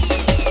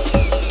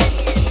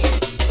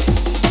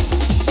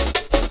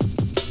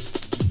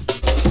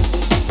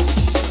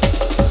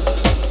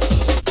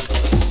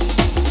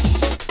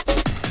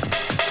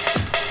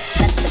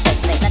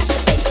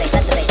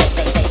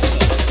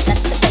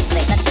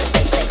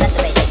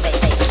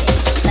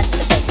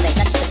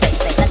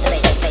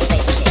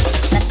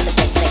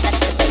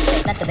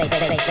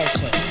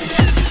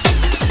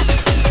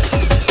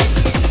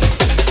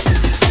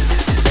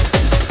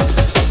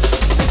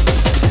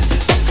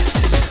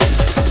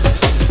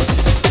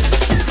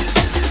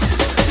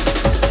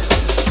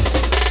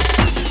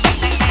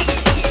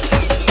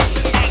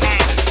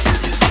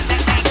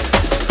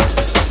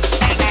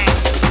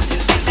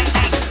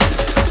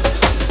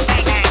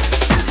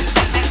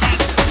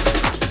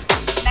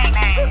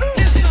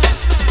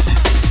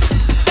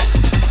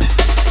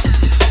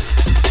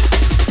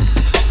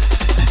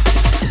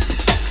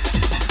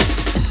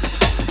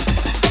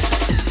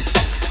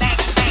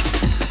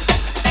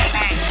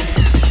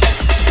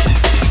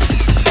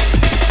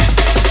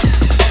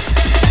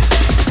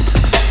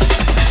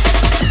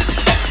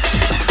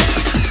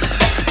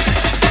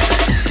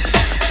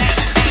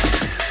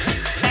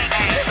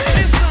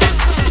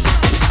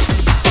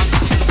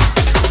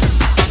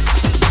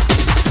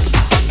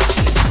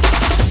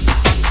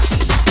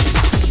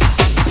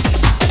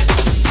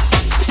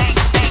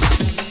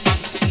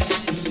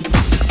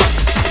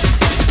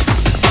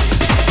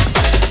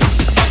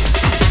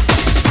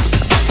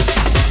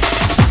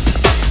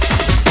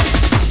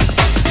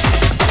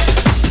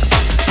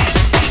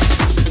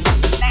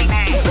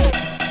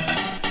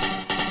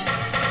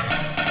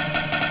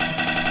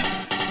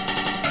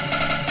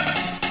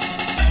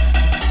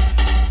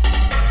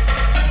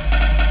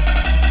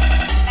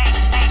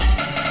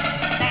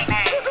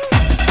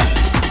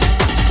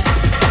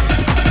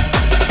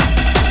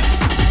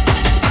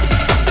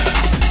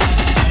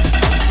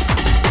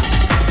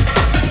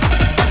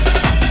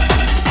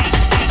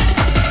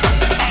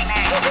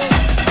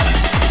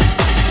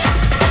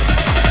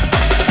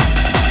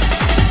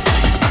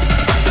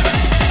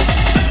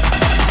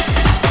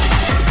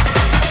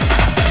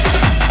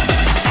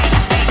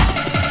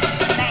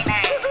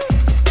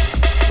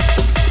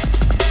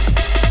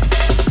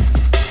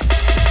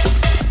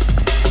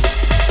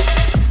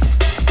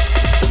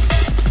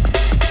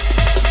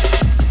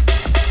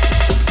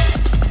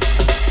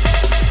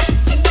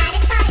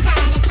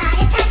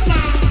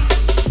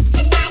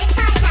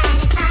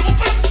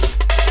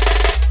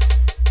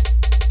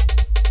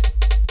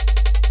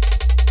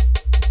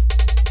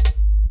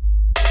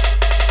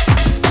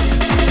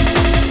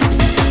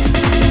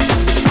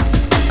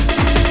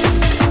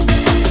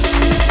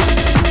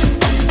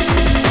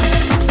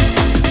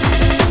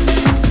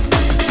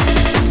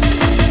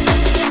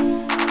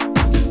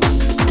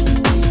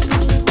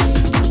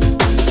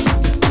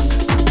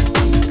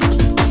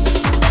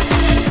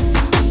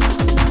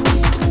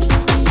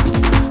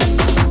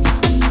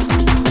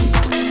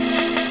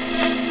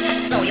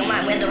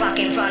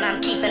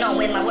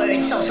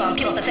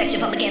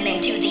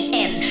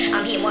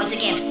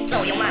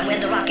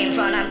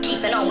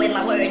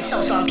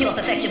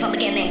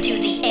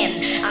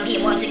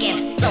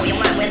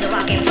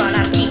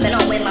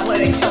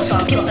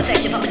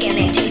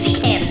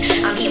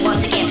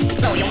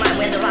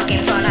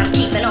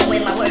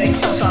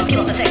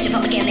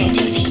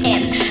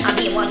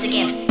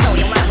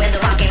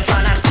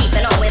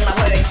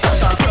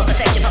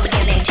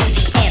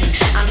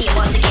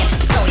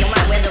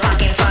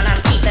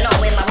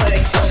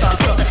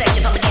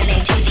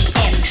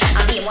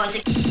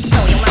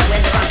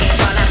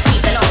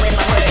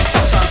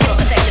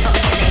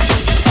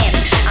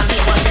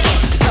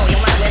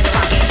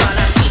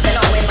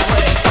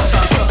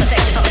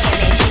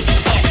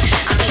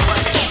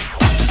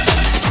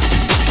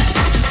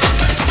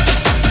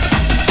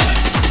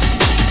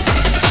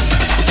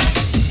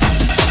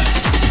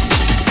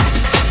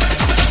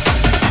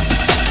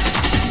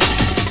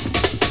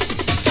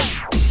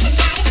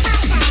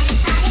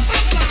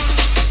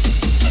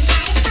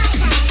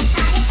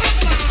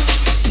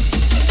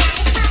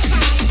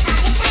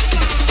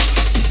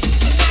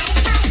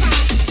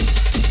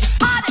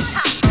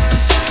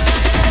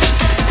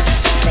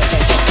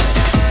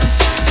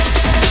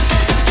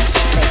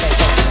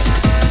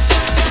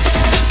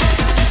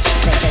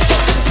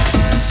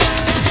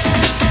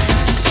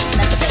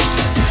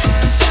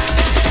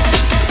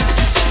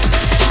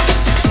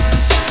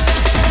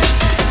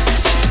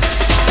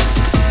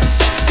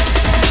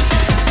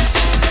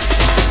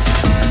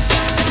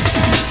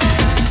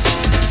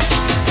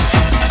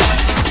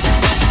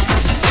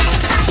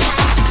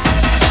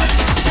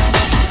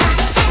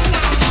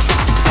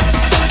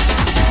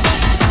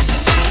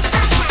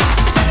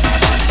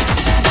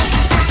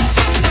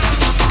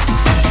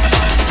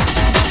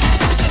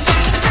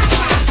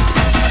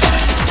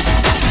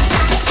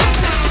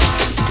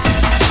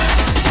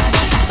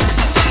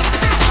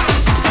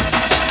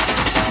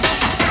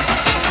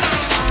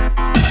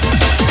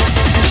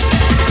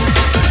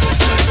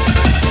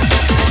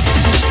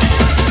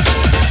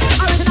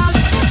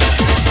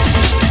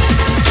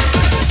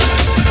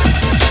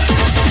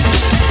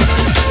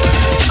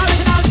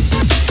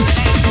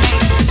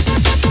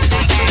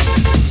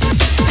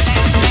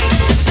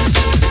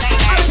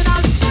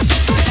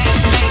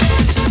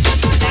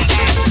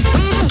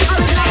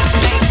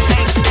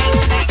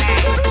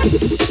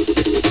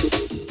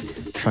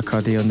 Track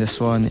ID on this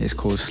one is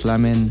called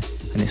Slammin,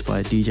 and it's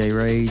by DJ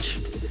Rage.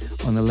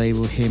 On the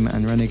label, him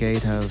and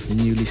Renegade have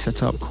newly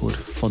set up called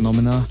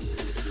Phonomena.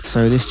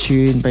 So this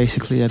tune,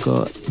 basically I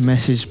got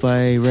messaged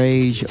by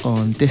Rage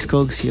on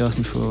Discogs. He asked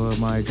me for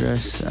my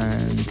address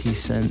and he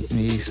sent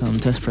me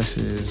some test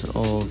presses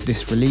of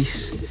this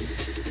release,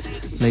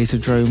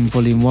 Laserdrome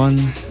Volume 1,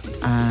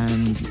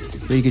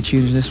 and really good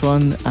tunes in this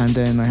one. And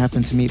then I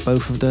happened to meet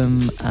both of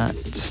them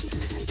at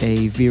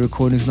a V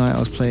Recordings night I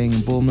was playing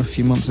in Bournemouth a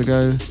few months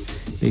ago.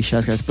 Big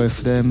shout out to both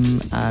of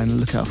them, and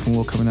look out for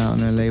more coming out on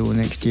their label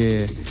next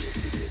year.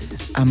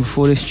 And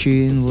before this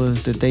tune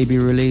was the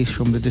debut release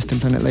from the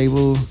Distant Planet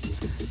label.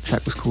 The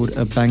track was called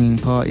A Banging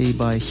Party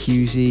by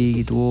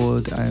Hughesee,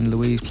 Dwarde and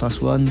Louise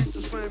 +1.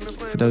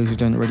 For those who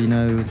don't already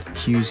know,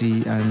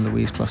 Hughesee and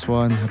Louise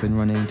 +1 have been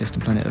running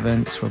Distant Planet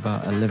events for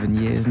about 11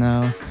 years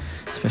now,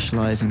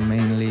 specialising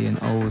mainly in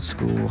old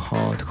school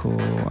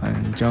hardcore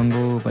and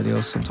jungle, but they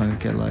also sometimes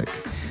get like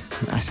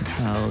some acid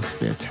house, a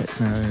bit of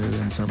techno,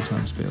 and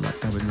sometimes a bit of like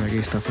dub and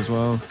reggae stuff as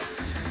well.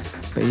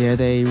 But yeah,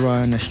 they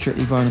run a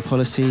strictly vinyl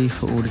policy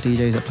for all the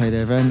DJs that play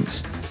their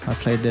events. I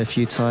played there a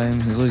few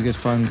times, and it's always good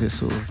fun because it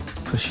sort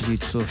of pushes you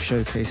to sort of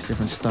showcase a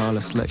different style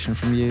of selection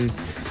from you,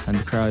 and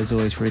the crowd's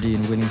always ready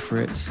and willing for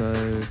it. So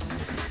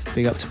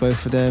big up to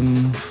both of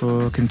them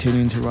for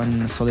continuing to run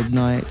a solid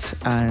night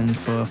and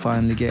for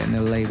finally getting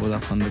their label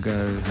up on the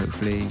go.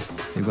 Hopefully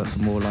they've got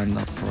some more lined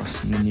up for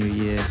us in the new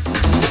year.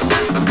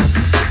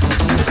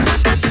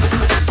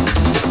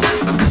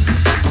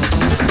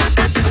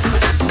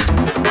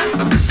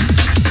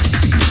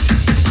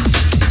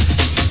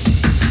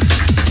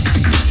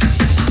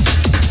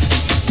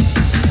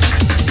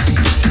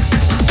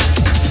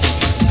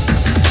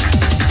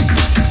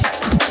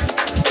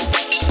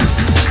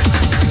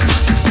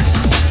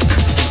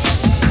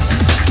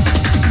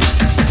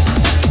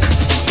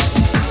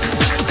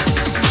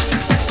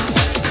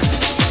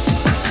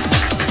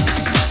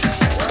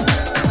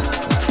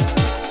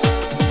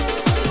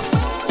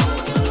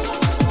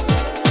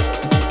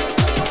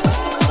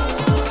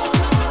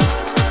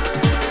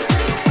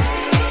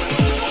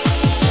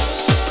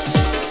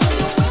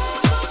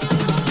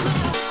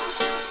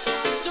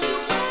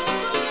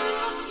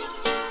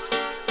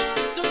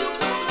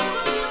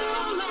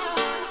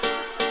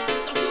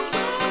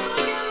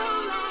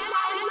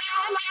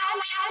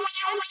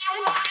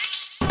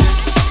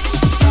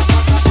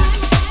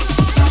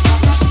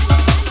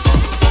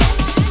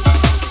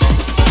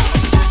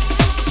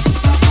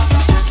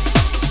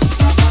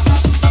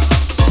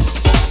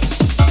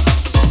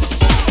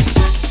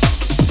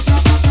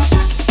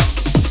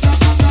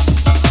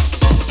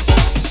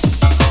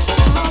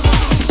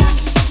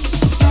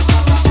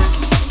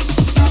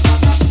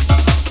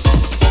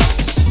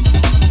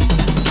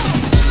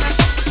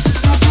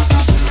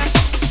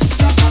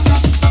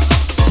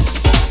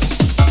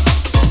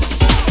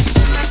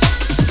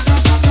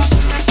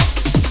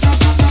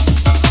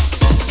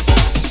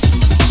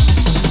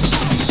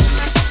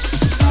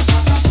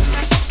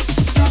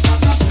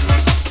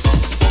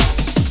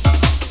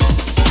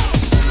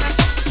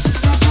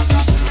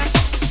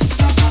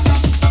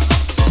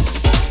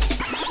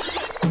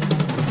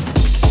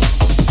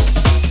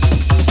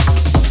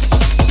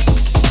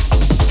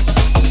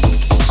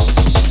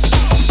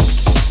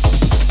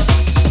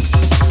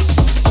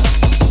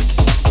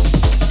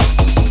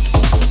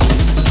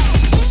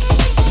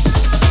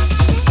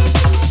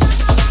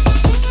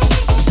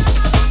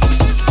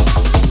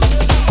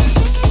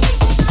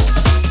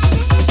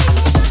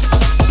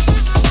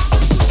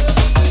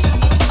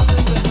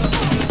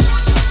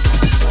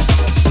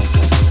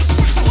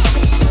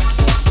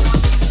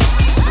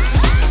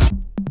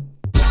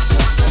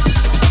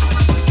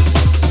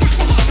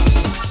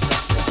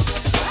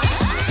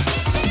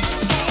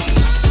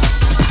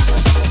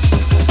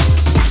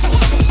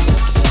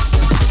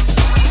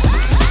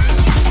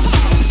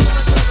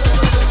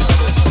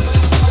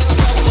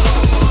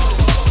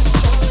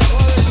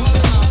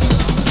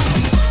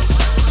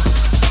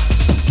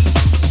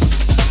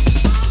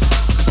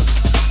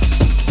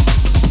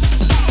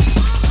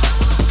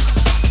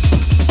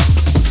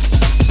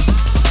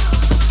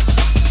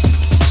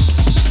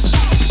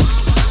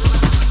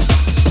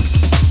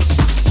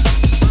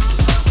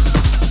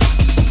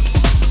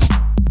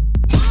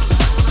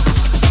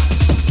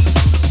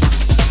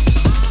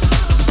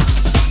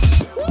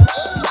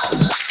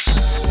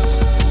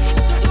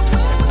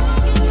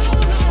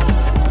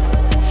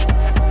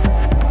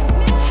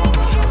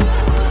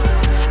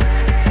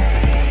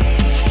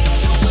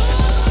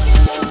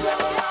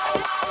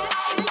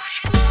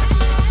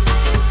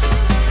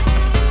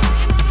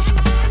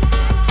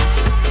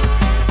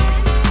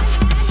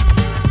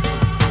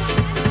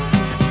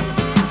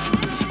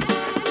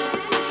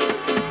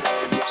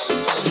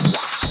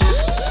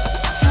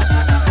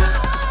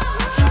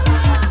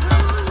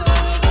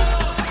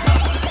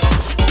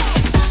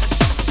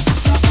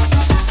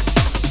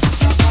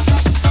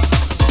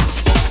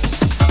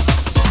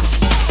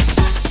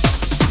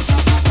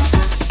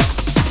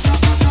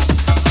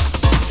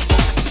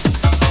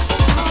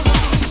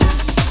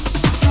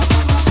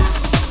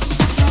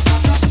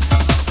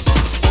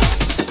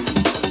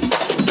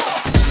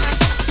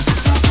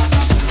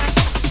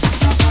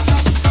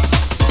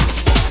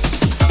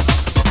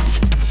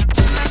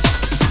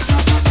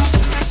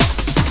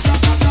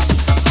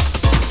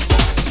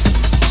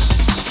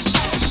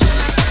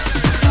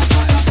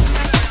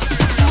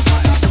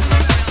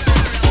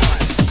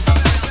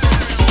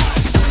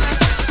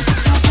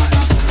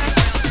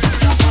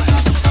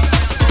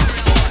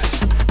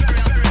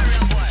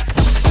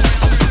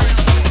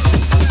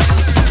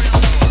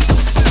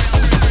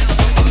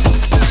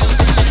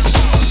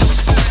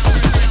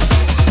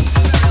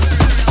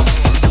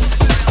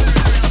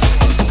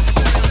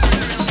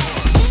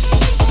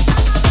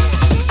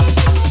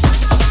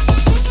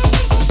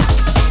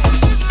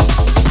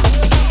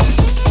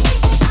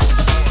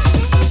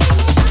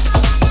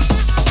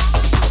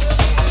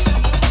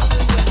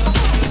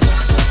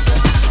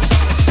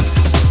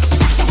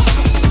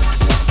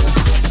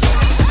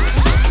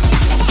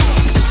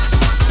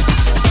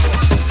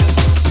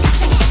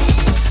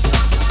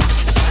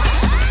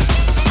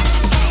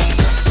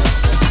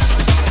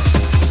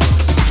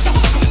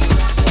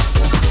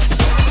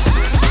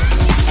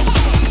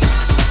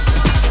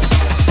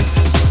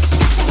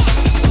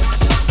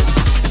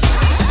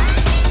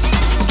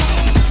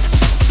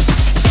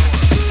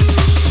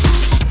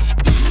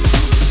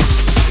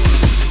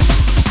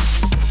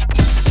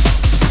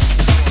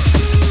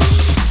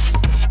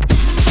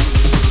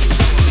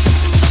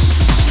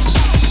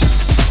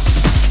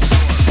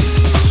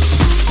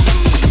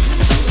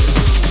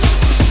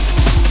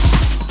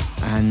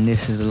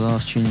 this is the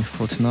last tune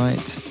for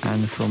tonight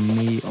and from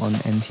me on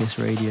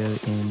NTS Radio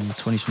in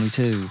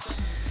 2022.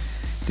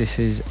 This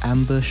is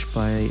Ambush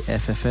by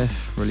FFF,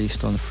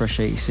 released on Fresh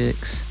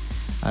 86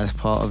 as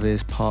part of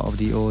his Part of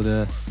the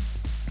Order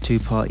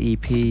 2-part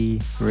EP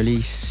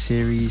release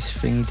series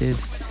thing he did.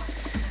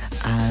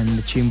 And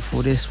the tune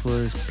before this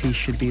was Peace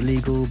Should Be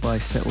Legal by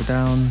Settle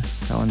Down.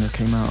 That one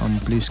came out on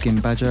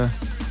Blueskinbadger.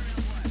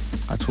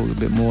 I talked a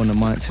bit more on the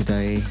mic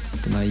today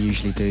than I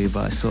usually do,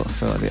 but I sort of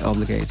felt a bit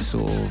obligated to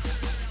sort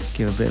of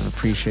give a bit of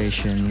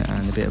appreciation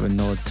and a bit of a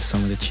nod to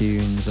some of the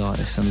tunes,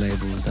 artists and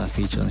labels that I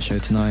feature on the show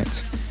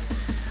tonight.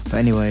 But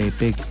anyway,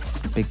 big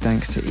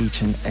thanks to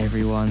each and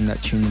everyone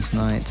that tuned in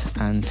tonight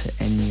and to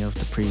any of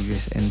the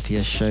previous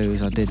NTS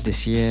shows I did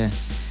this year.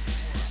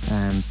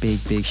 And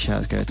big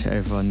shouts go to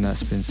everyone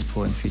that's been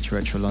supporting Future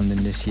Retro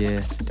London this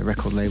year, the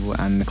record label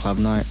and the club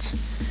night.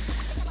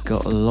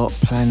 Got a lot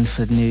planned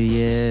for the new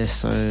year,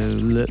 so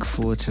look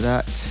forward to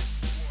that.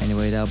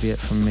 Anyway, that'll be it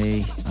from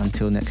me.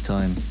 Until next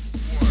time.